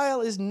particular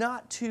file is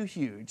not too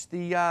huge.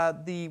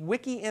 The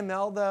wiki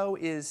ML, though,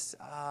 is,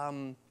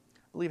 I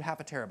believe,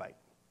 half a terabyte.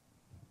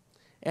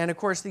 And of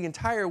course, the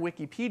entire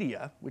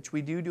Wikipedia, which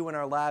we do in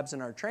our labs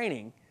and our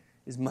training,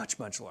 is much,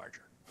 much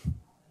larger.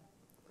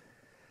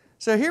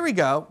 So here we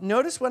go.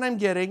 Notice what I'm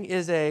getting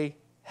is a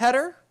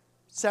header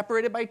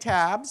separated by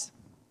tabs,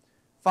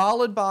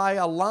 followed by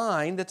a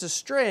line that's a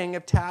string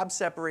of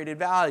tab-separated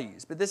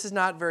values. But this is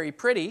not very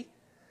pretty.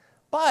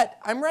 But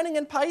I'm running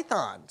in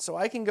Python, so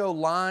I can go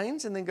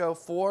lines and then go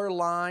for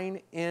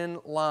line in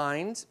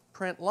lines,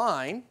 print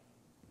line.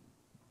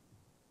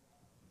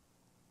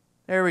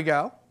 There we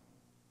go.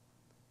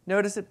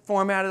 Notice it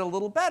formatted a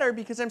little better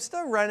because I'm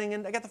still running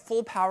and I got the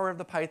full power of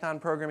the Python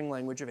programming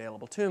language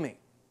available to me,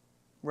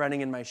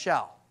 running in my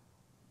shell.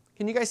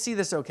 Can you guys see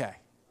this okay?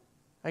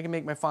 I can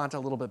make my font a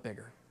little bit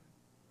bigger.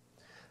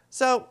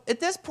 So at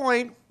this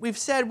point, we've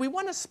said we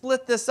want to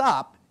split this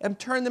up and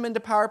turn them into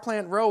power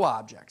plant row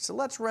objects. So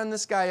let's run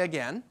this guy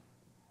again.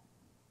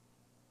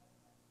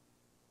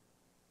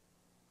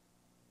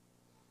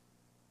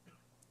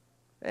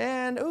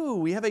 And ooh,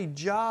 we have a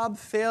job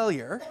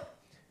failure.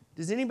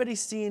 Does anybody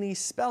see any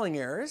spelling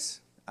errors?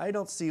 I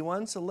don't see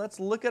one, so let's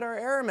look at our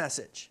error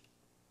message.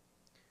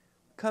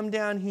 Come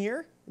down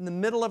here in the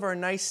middle of our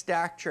nice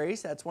stack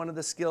trace. That's one of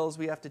the skills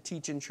we have to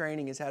teach in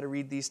training is how to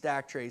read these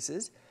stack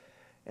traces.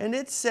 And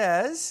it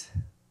says,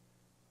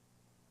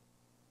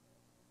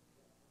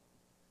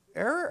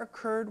 error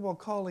occurred while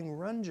calling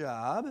run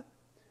job,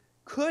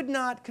 could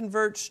not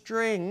convert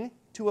string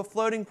to a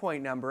floating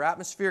point number,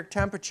 atmospheric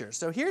temperature.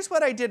 So here's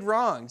what I did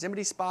wrong. Does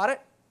anybody spot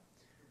it?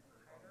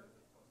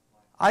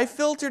 I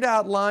filtered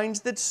out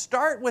lines that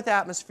start with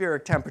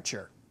atmospheric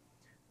temperature.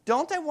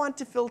 Don't I want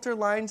to filter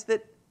lines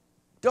that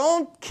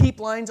don't keep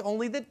lines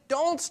only that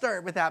don't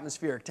start with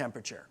atmospheric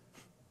temperature?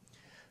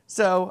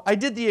 So I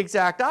did the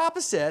exact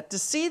opposite. To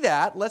see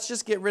that, let's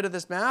just get rid of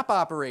this map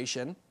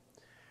operation,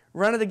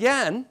 run it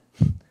again,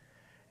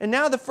 and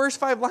now the first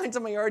 5 lines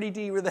on my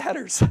RDD were the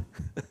headers.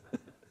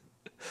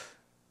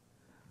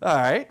 All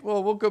right,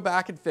 well, we'll go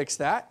back and fix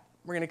that.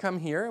 We're going to come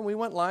here, and we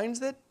want lines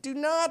that do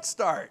not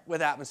start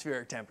with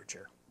atmospheric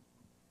temperature.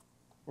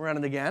 Run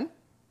it again.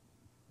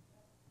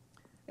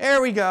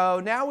 There we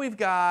go. Now we've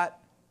got,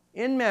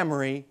 in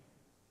memory,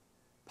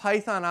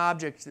 Python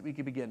objects that we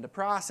can begin to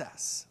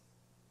process.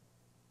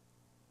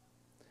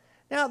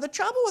 Now, the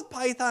trouble with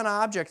Python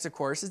objects, of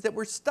course, is that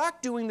we're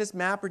stuck doing this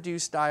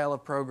MapReduce style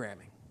of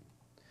programming.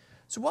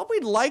 So what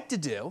we'd like to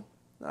do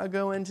I'll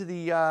go into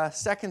the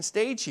second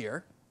stage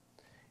here,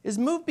 is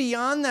move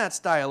beyond that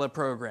style of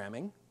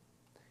programming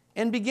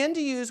and begin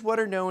to use what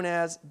are known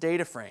as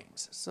data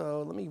frames.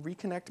 So let me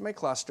reconnect my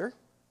cluster,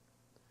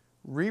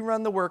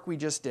 rerun the work we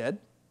just did.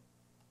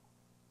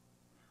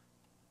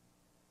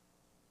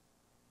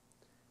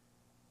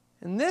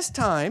 And this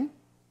time,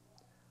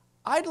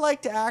 I'd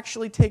like to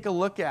actually take a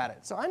look at it.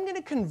 So I'm going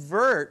to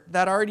convert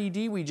that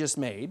RDD we just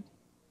made,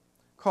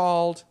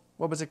 called,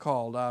 what was it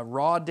called?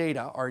 Raw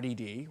data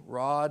RDD,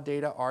 raw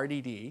data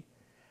RDD,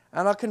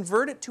 and I'll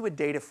convert it to a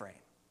data frame.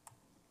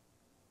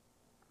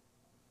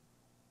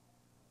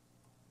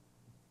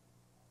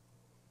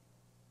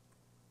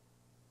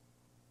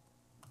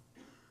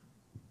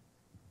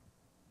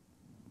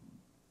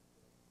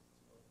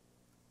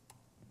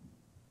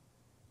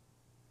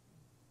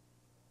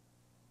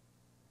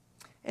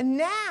 And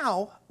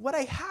now, what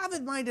I have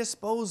at my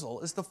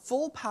disposal is the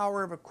full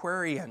power of a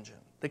query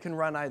engine that can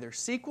run either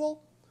SQL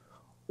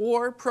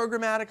or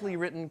programmatically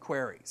written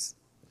queries.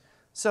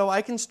 So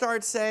I can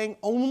start saying,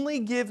 only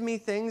give me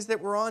things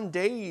that were on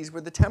days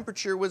where the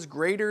temperature was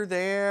greater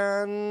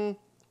than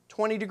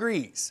 20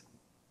 degrees.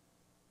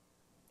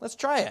 Let's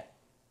try it.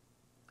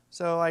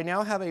 So I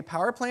now have a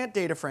power plant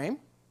data frame.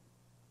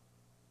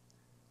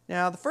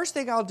 Now, the first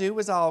thing I'll do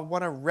is I'll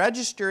want to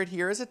register it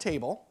here as a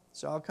table.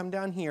 So I'll come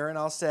down here and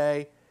I'll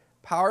say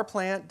power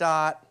plant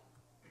dot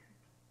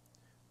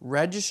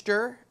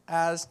register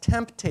as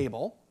temp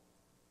table,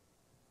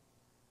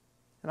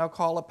 and I'll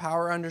call it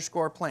power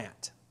underscore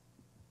plant.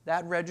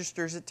 That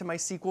registers it to my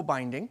SQL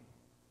binding.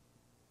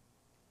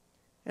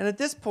 And at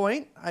this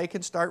point, I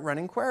can start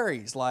running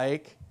queries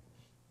like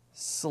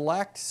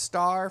select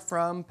star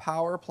from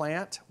power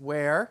plant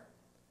where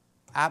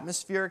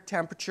atmospheric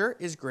temperature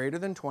is greater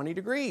than 20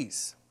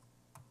 degrees.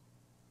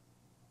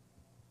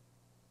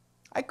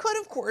 I could,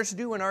 of course,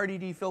 do an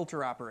RDD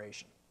filter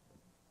operation,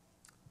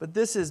 but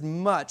this is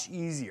much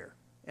easier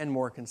and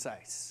more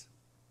concise.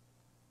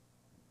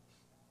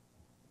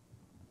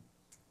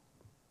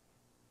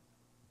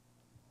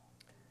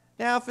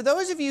 Now, for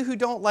those of you who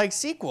don't like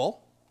SQL,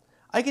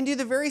 I can do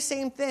the very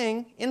same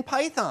thing in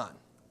Python.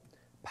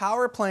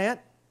 Power plant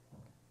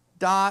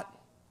dot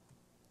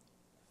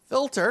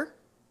filter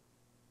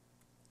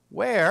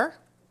where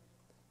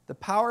the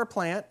power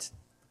plant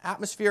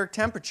atmospheric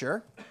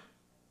temperature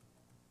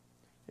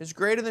is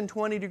greater than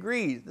 20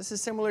 degrees. This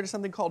is similar to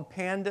something called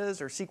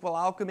pandas or SQL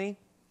alchemy.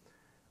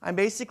 I'm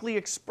basically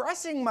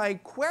expressing my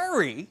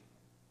query.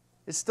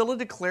 It's still a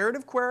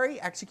declarative query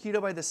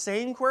executed by the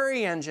same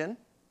query engine,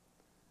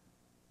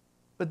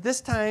 but this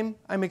time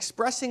I'm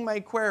expressing my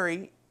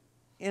query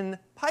in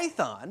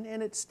Python,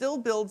 and it still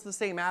builds the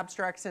same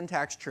abstract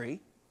syntax tree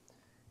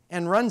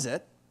and runs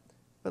it.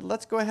 But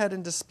let's go ahead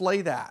and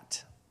display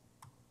that.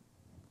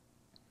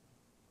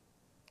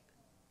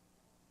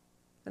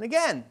 And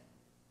again,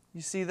 you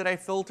see that I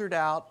filtered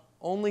out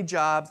only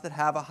jobs that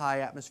have a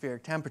high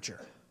atmospheric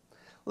temperature.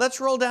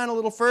 Let's roll down a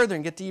little further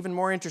and get to even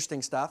more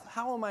interesting stuff.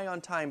 How am I on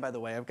time, by the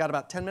way? I've got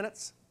about 10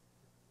 minutes?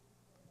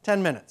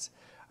 10 minutes.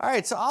 All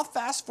right, so I'll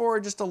fast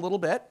forward just a little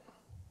bit.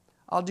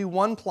 I'll do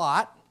one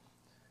plot.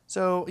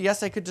 So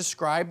yes, I could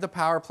describe the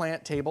power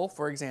plant table,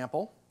 for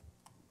example.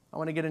 I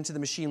want to get into the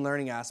machine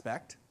learning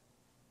aspect.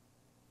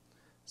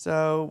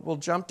 So we'll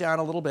jump down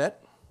a little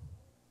bit.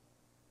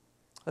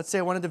 Let's say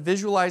I wanted to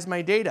visualize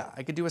my data.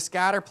 I could do a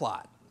scatter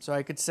plot. So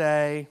I could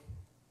say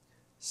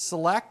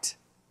select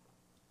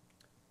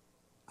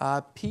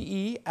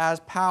PE as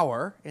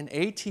power and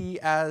AT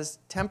as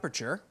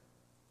temperature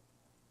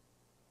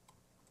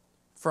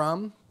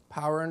from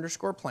power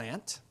underscore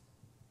plant.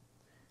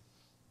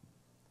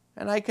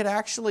 And I could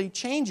actually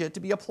change it to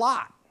be a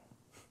plot.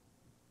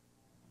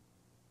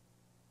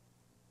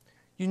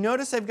 You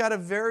notice I've got a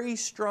very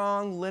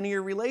strong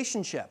linear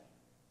relationship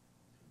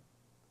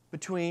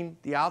between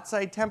the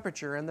outside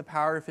temperature and the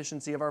power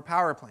efficiency of our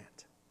power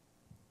plant.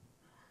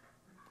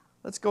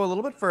 Let's go a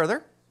little bit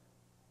further.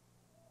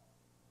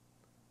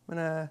 I'm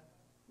going to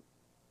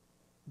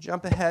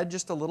jump ahead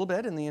just a little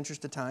bit in the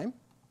interest of time.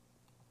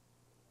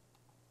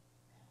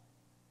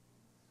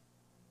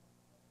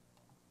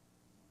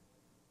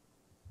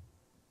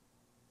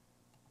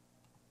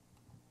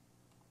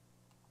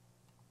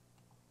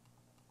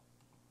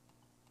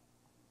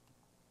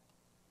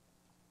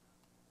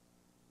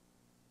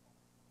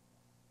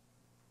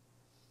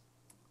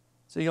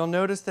 So you'll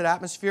notice that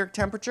atmospheric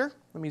temperature,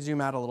 let me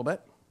zoom out a little bit.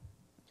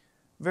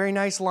 Very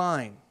nice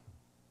line.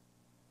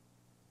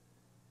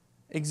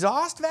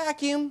 Exhaust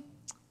vacuum,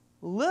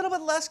 a little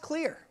bit less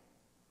clear.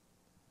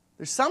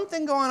 There's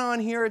something going on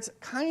here. It's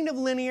kind of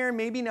linear,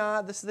 maybe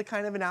not. This is the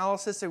kind of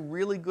analysis a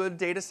really good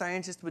data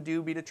scientist would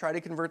do, be to try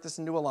to convert this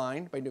into a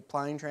line by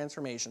applying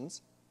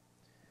transformations.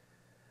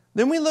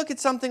 Then we look at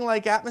something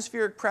like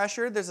atmospheric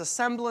pressure. There's a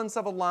semblance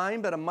of a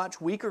line, but a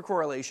much weaker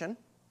correlation.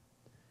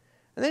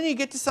 And then you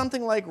get to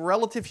something like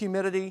relative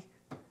humidity,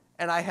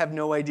 and I have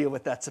no idea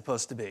what that's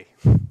supposed to be.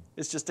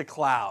 It's just a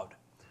cloud.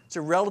 So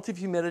relative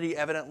humidity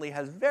evidently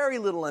has very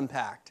little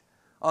impact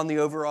on the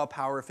overall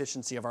power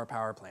efficiency of our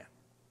power plant.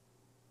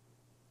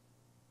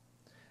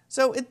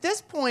 So at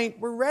this point,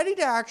 we're ready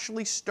to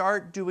actually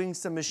start doing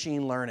some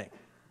machine learning.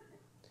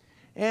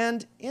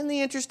 And in the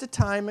interest of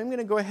time, I'm going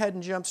to go ahead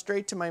and jump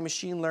straight to my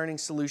machine learning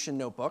solution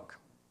notebook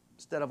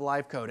instead of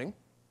live coding.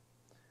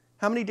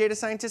 How many data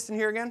scientists in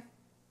here again?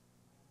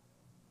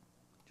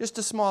 Just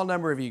a small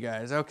number of you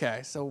guys.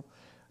 OK, so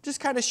just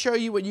kind of show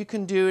you what you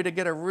can do to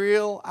get a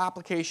real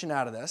application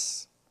out of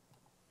this.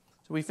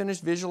 So we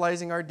finished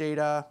visualizing our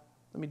data.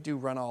 Let me do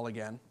run all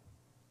again.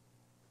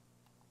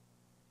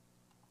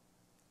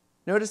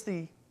 Notice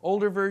the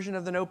older version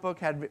of the notebook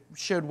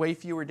showed way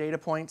fewer data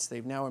points.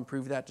 They've now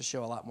improved that to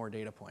show a lot more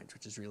data points,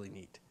 which is really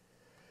neat.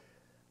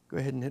 Go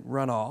ahead and hit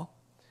run all.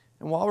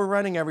 And while we're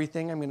running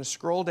everything, I'm going to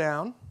scroll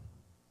down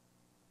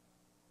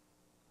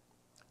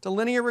to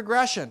linear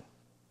regression.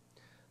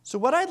 So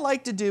what I'd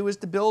like to do is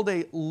to build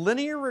a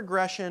linear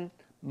regression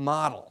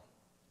model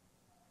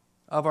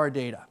of our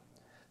data.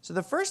 So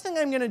the first thing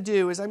I'm going to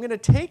do is I'm going to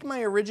take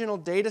my original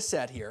data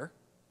set here,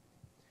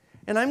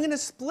 and I'm going to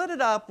split it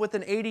up with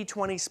an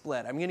 80-20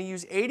 split. I'm going to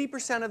use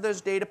 80% of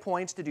those data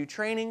points to do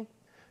training,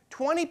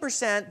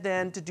 20%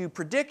 then to do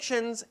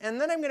predictions, and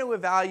then I'm going to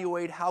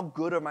evaluate how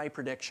good are my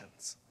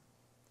predictions.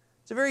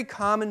 It's a very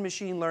common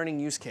machine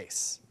learning use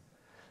case.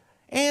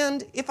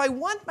 And if I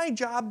want my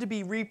job to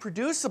be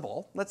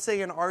reproducible, let's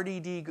say an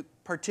RDD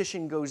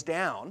partition goes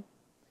down,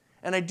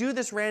 and I do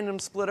this random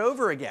split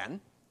over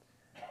again,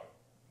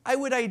 I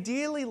would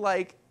ideally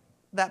like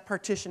that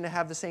partition to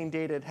have the same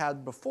data it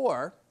had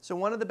before. So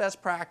one of the best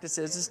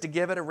practices is to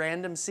give it a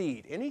random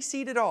seed, any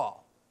seed at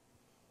all,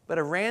 but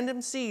a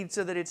random seed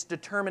so that it's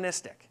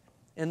deterministic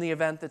in the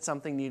event that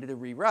something needed to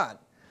rerun.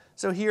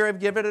 So here I've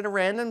given it a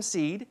random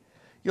seed.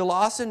 You'll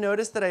also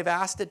notice that I've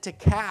asked it to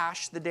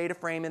cache the data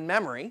frame in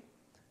memory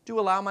to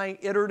allow my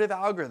iterative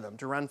algorithm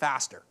to run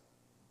faster.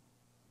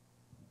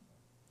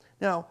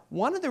 Now,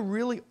 one of the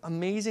really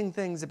amazing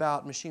things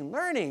about machine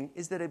learning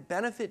is that it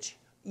benefits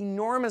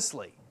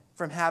enormously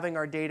from having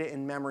our data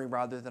in memory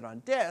rather than on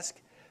disk,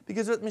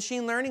 because what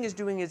machine learning is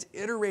doing is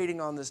iterating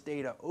on this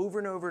data over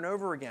and over and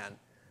over again,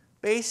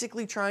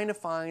 basically trying to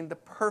find the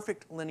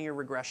perfect linear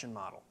regression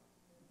model.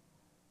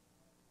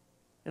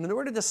 And in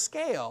order to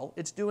scale,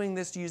 it's doing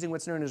this using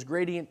what's known as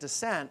gradient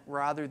descent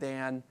rather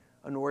than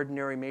an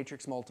ordinary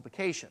matrix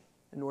multiplication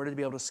in order to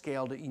be able to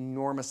scale to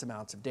enormous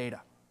amounts of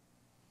data.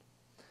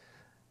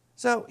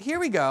 So here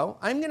we go.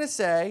 I'm going to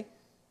say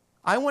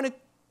I want to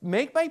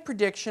make my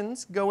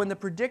predictions go in the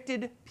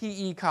predicted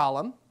PE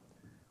column.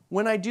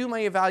 When I do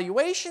my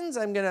evaluations,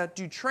 I'm going to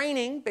do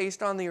training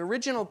based on the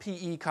original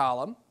PE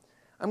column.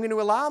 I'm going to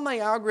allow my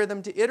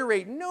algorithm to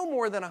iterate no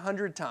more than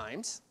 100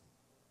 times.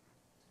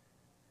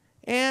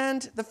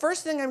 And the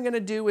first thing I'm going to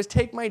do is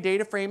take my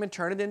data frame and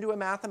turn it into a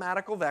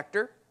mathematical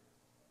vector.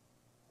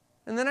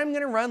 And then I'm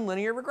going to run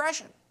linear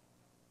regression.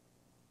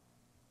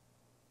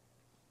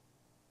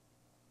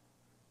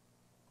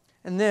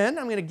 And then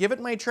I'm going to give it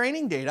my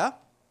training data,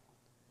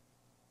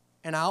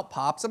 and out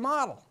pops a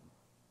model.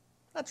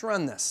 Let's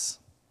run this.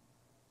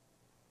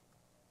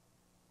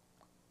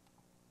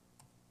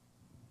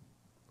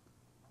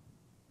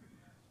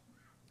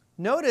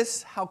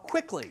 Notice how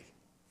quickly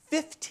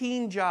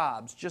 15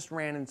 jobs just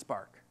ran in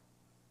Spark,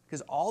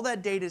 because all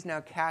that data is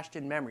now cached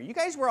in memory. You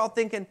guys were all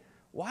thinking,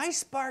 why is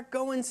Spark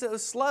going so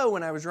slow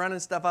when I was running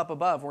stuff up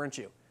above, weren't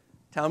you?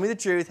 Tell me the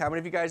truth. How many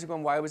of you guys are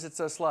going, why was it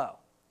so slow?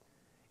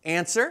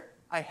 Answer,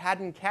 I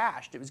hadn't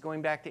cached. It was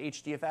going back to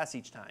HDFS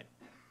each time.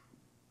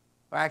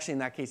 Or actually, in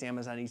that case,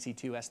 Amazon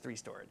EC2 S3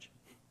 storage.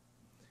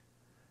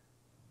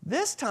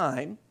 This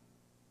time,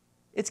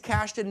 it's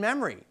cached in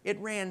memory. It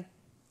ran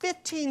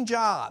 15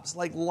 jobs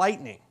like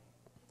lightning.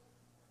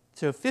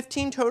 So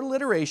 15 total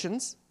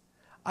iterations.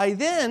 I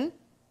then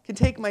can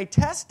take my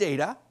test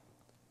data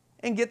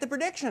and get the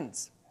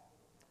predictions.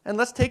 And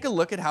let's take a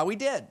look at how we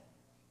did.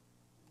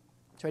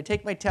 So I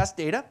take my test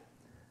data,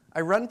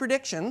 I run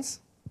predictions,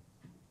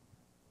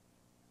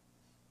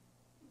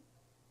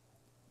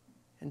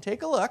 and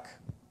take a look.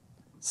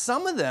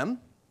 Some of them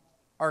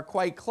are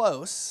quite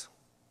close.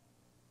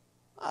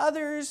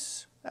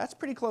 Others, that's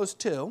pretty close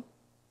too.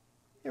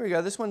 Here we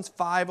go. This one's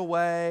 5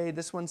 away.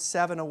 This one's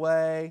 7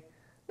 away.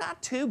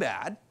 Not too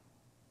bad.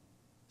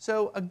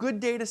 So a good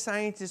data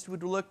scientist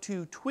would look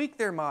to tweak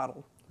their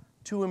model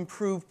to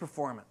improve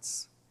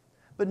performance.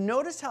 But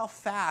notice how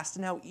fast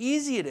and how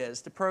easy it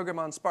is to program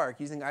on Spark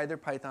using either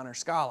Python or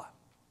Scala.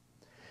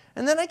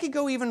 And then I could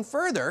go even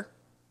further.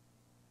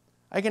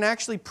 I can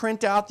actually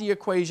print out the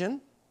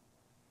equation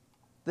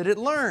that it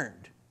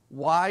learned.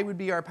 Y would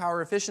be our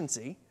power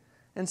efficiency.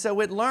 And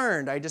so it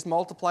learned, I just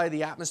multiply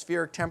the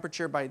atmospheric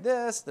temperature by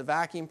this, the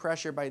vacuum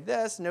pressure by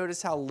this.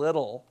 Notice how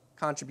little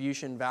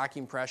contribution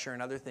vacuum pressure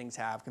and other things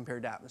have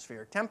compared to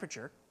atmospheric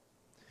temperature.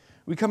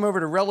 We come over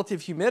to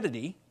relative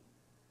humidity,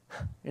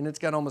 and it's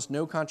got almost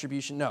no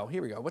contribution. No,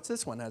 here we go. What's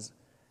this one? Has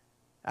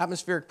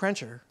atmospheric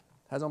pressure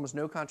has almost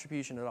no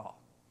contribution at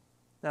all.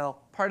 Now,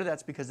 part of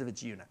that's because of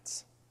its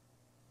units.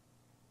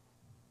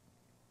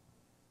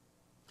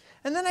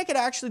 And then I could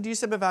actually do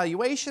some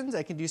evaluations.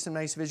 I can do some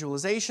nice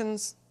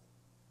visualizations.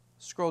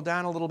 Scroll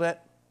down a little bit.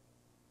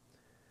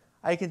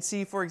 I can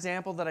see, for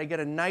example, that I get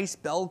a nice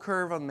bell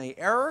curve on the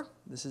error.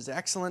 This is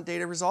excellent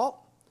data result.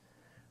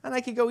 And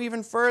I could go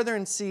even further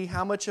and see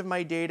how much of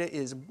my data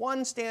is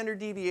 1 standard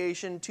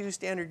deviation, 2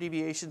 standard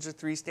deviations, or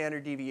 3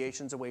 standard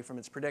deviations away from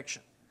its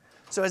prediction.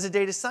 So as a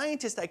data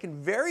scientist, I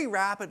can very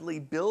rapidly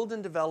build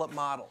and develop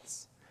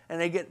models.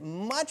 And I get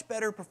much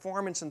better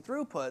performance and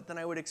throughput than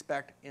I would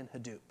expect in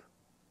Hadoop.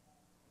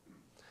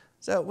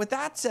 So with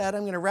that said,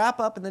 I'm going to wrap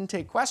up and then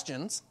take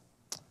questions.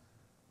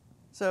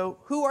 So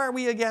who are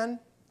we again?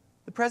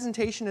 The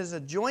presentation is a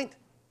joint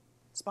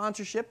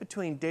sponsorship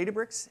between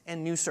Databricks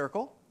and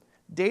NewCircle.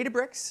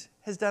 Databricks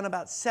has done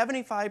about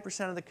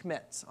 75% of the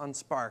commits on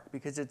Spark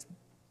because it's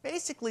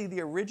basically the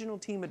original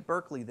team at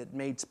Berkeley that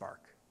made Spark.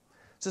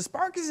 So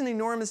Spark is an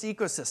enormous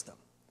ecosystem,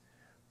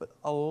 but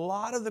a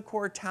lot of the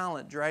core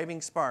talent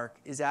driving Spark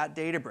is at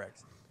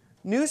Databricks.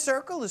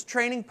 NewCircle is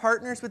training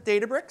partners with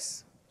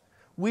Databricks.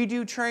 We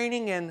do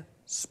training in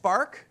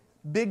Spark,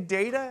 Big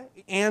Data,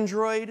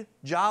 Android,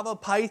 Java,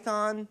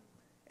 Python,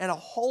 and a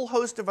whole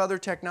host of other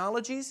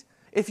technologies.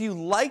 If you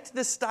liked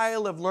this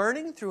style of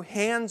learning through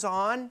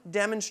hands-on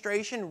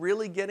demonstration,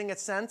 really getting a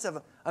sense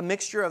of a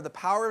mixture of the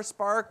power of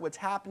Spark, what's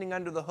happening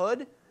under the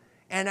hood,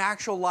 and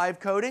actual live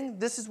coding,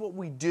 this is what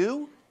we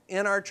do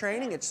in our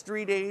training. It's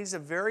 3 days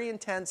of very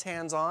intense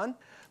hands-on.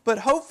 But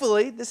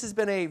hopefully, this has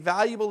been a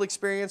valuable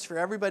experience for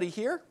everybody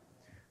here.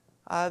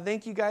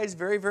 Thank you guys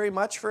very, very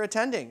much for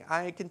attending.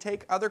 I can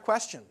take other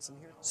questions.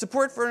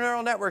 Support for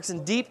neural networks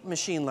and deep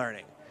machine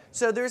learning.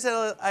 So there's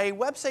a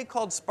website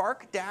called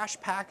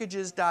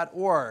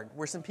spark-packages.org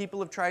where some people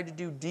have tried to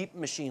do deep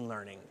machine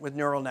learning with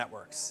neural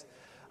networks.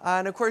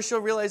 And of course,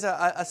 you'll realize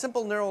a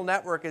simple neural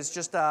network is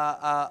just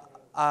a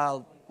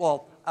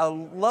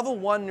level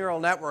 1 neural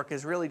network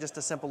is really just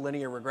a simple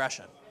linear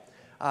regression.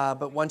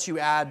 But once you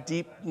add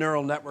deep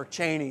neural network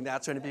chaining,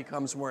 that's when it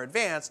becomes more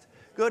advanced.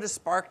 Go to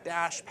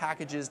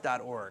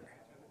spark-packages.org.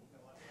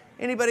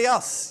 Anybody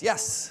else?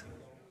 Yes?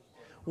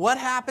 What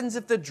happens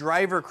if the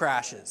driver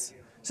crashes?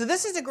 So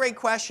this is a great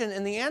question,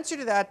 and the answer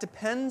to that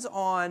depends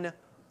on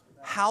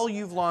how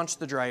you've launched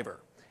the driver.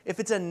 If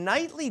it's a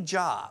nightly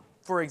job,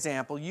 for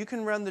example, you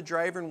can run the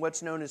driver in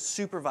what's known as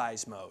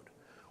supervised mode,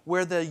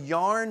 where the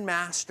yarn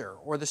master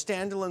or the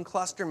standalone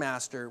cluster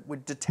master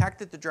would detect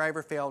that the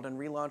driver failed and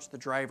relaunch the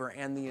driver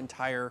and the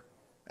entire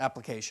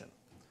application.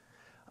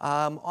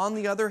 On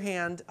the other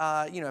hand,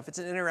 if it's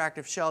an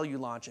interactive shell, you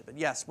launch it. But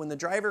yes, when the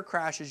driver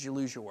crashes, you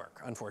lose your work,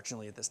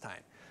 unfortunately, at this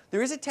time.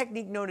 There is a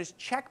technique known as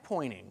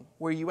checkpointing,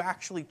 where you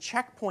actually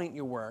checkpoint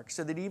your work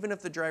so that even if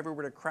the driver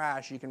were to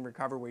crash, you can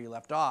recover where you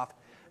left off.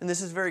 And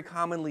this is very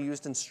commonly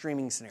used in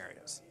streaming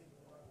scenarios.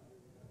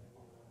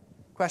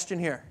 Question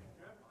here.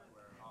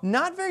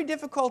 Not very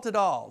difficult at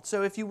all.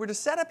 So if you were to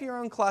set up your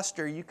own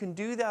cluster, you can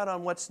do that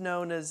on what's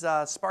known as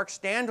Spark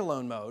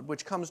standalone mode,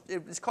 which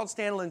it's called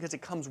standalone because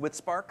it comes with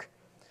Spark.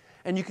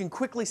 And you can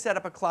quickly set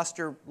up a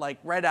cluster like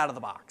right out of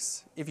the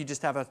box. If you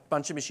just have a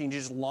bunch of machines, you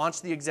just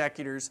launch the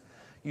executors,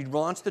 you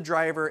launch the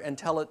driver and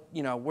tell it,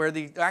 where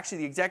the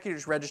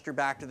executors register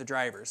back to the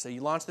driver. So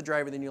you launch the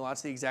driver, then you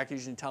launch the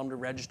executors and tell them to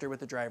register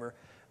with the driver.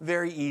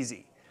 Very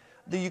easy.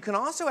 You can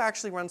also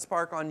actually run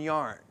Spark on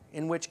Yarn,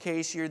 in which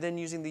case you're then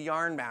using the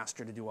Yarn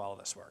master to do all of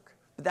this work.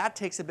 But that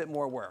takes a bit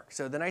more work.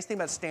 So the nice thing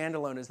about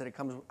standalone is that it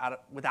comes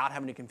out without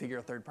having to configure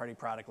a third-party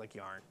product like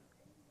Yarn.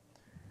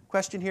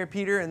 Question here,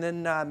 Peter, and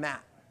then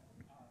Matt.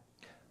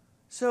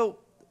 So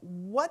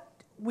what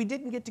we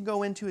didn't get to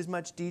go into as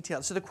much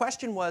detail. So the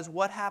question was,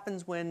 what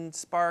happens when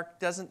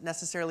Spark doesn't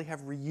necessarily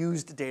have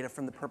reused data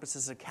from the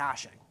purposes of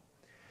caching?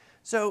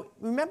 So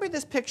remember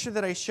this picture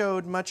that I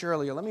showed much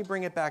earlier. Let me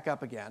bring it back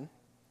up again.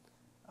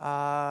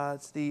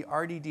 It's the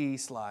RDD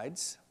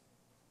slides.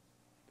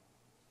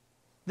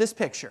 This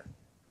picture.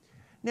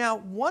 Now,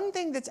 one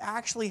thing that's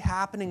actually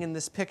happening in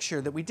this picture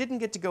that we didn't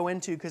get to go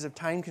into because of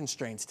time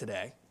constraints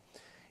today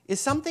is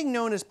something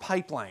known as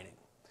pipelining.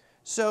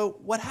 So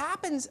what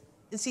happens,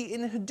 see,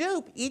 in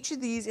Hadoop, each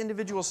of these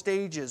individual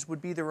stages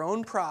would be their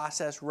own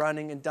process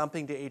running and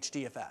dumping to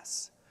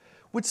HDFS.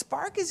 What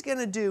Spark is going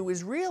to do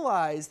is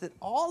realize that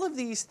all of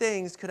these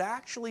things could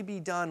actually be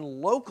done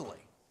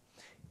locally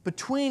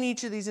between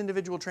each of these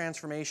individual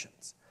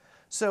transformations.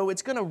 So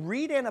it's going to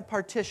read in a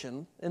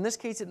partition. In this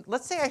case,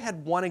 let's say I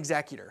had one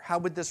executor. How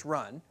would this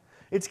run?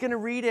 It's going to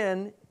read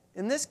in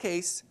this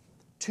case,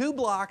 2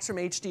 blocks from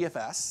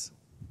HDFS,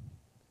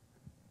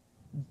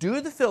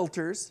 do the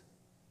filters,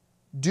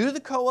 do the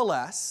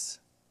coalesce,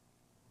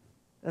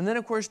 and then,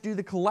 of course, do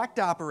the collect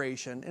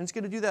operation. And it's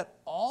going to do that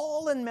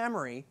all in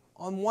memory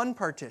on one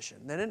partition.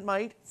 Then it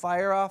might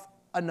fire off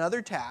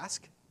another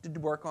task to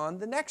work on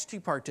the next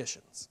 2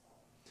 partitions,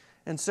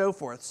 and so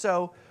forth.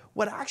 So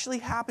what actually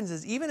happens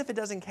is, even if it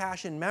doesn't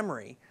cache in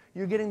memory,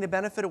 you're getting the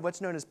benefit of what's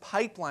known as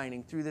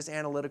pipelining through this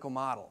analytical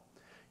model.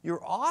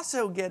 You're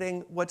also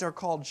getting what are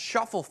called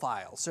shuffle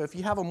files. So if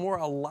you have a more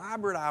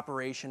elaborate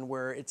operation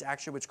where it's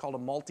actually what's called a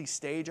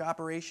multi-stage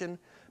operation,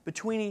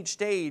 between each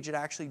stage, it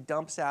actually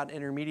dumps out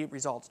intermediate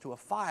results to a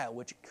file,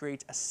 which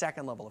creates a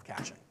second level of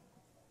caching.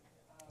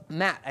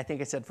 Matt, I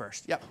think I said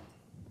first. Yep.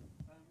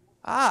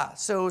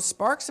 So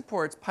Spark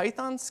supports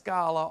Python,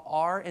 Scala,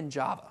 R, and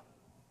Java.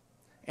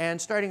 And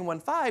starting in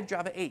 1.5,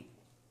 Java 8.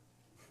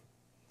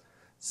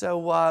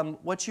 So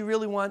what you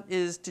really want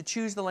is to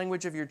choose the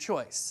language of your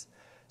choice.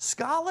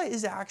 Scala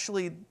is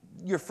actually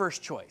your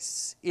first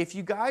choice. If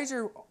you guys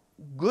are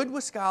good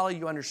with Scala,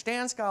 you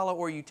understand Scala,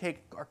 or you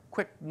take a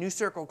quick New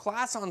Circle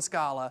class on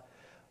Scala,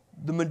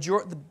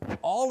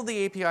 all of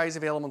the APIs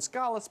available in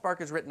Scala,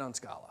 Spark is written on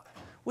Scala.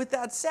 With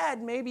that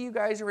said, maybe you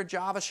guys are a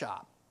Java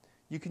shop.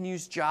 You can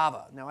use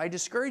Java. Now, I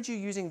discourage you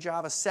using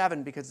Java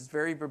 7 because it's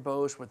very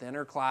verbose with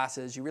inner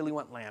classes. You really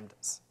want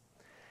lambdas.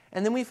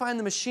 And then we find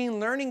the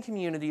machine learning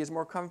community is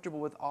more comfortable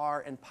with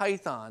R and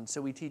Python,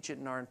 so we teach it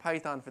in R and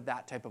Python for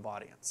that type of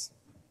audience.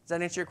 Does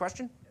that answer your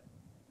question?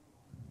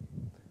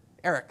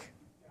 Eric.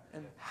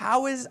 And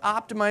how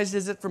optimized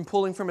is it from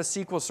pulling from a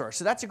SQL source?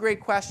 So that's a great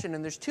question,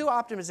 and there's two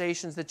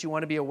optimizations that you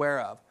want to be aware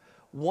of.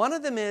 One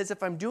of them is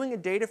if I'm doing a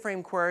data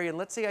frame query, and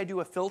let's say I do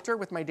a filter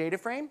with my data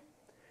frame,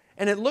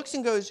 and it looks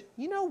and goes,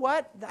 you know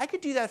what? I could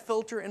do that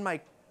filter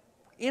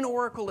in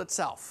Oracle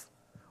itself.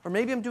 Or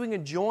maybe I'm doing a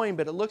join,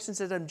 but it looks and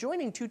says I'm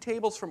joining two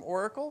tables from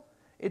Oracle.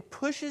 It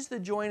pushes the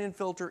join and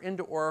filter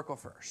into Oracle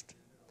first.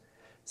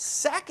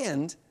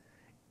 Second,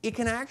 it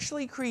can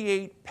actually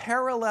create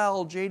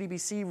parallel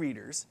JDBC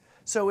readers.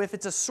 So if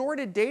it's a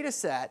sorted data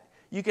set,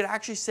 you could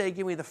actually say,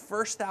 give me the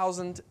first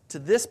 1,000 to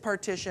this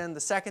partition, the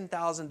second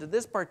 1,000 to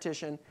this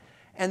partition,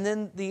 and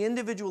then the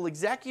individual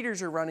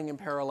executors are running in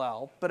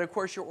parallel. But of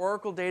course, your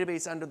Oracle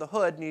database under the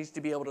hood needs to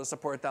be able to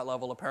support that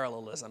level of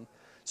parallelism.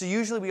 So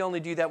usually we only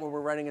do that when we're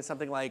running in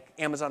something like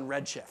Amazon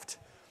Redshift,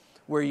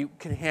 where you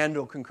can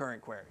handle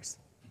concurrent queries.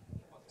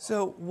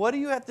 So what do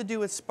you have to do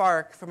with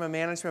Spark from a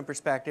management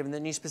perspective? And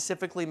then you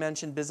specifically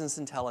mentioned business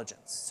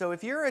intelligence. So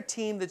if you're a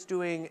team that's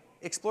doing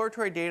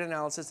exploratory data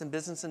analysis and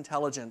business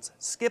intelligence,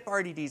 skip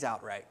RDDs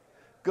outright.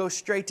 Go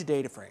straight to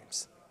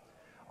DataFrames.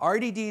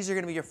 RDDs are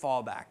going to be your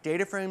fallback.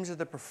 DataFrames are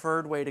the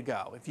preferred way to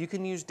go. If you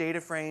can use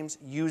DataFrames,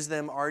 use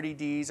them.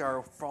 RDDs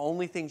are for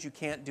only things you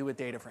can't do with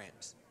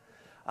DataFrames.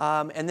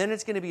 And then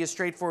it's going to be as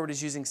straightforward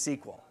as using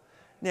SQL.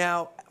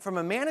 Now, from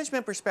a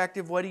management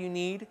perspective, what do you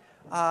need?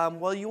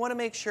 Well, you want to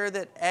make sure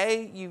that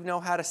A, you know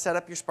how to set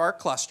up your Spark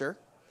cluster.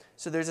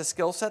 So there's a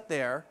skill set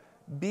there.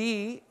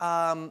 B,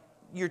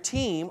 your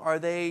team, are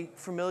they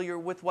familiar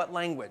with what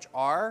language?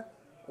 R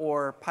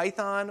or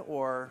Python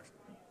or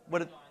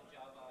what?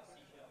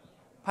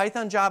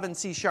 Python, Java, and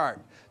C#.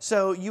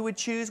 So you would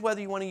choose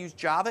whether you want to use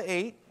Java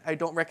 8, I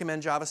don't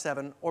recommend Java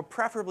 7, or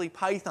preferably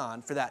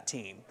Python for that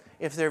team,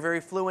 if they're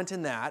very fluent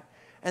in that.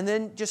 And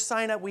then just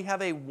sign up. We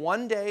have a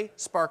 1-day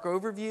Spark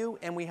overview,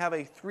 and we have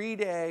a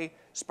 3-day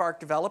Spark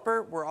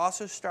developer. We're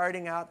also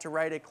starting out to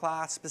write a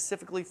class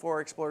specifically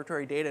for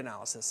exploratory data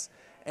analysis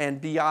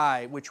and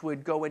BI, which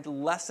would go into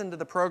less into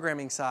the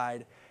programming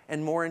side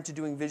and more into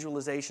doing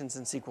visualizations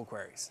and SQL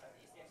queries.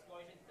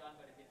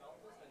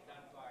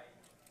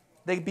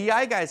 The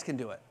BI guys can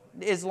do it,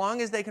 as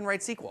long as they can write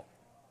SQL.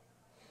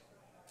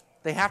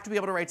 They have to be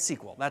able to write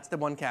SQL. That's the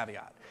one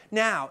caveat.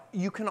 Now,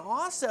 you can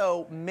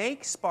also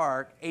make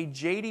Spark a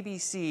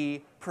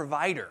JDBC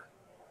provider.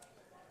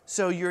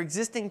 So your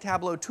existing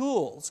Tableau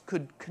tools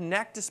could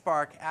connect to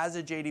Spark as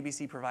a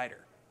JDBC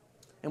provider,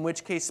 in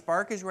which case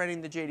Spark is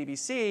running the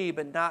JDBC,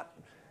 but not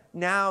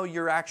now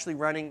you're actually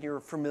running your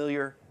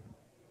familiar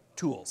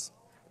tools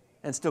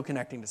and still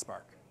connecting to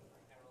Spark.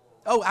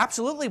 Oh,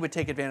 absolutely would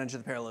take advantage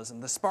of the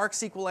parallelism. The Spark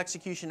SQL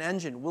execution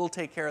engine will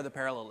take care of the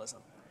parallelism.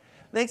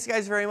 Thanks,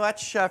 guys, very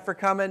much for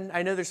coming.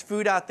 I know there's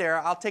food out there.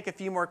 I'll take a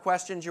few more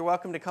questions. You're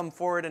welcome to come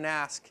forward and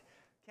ask.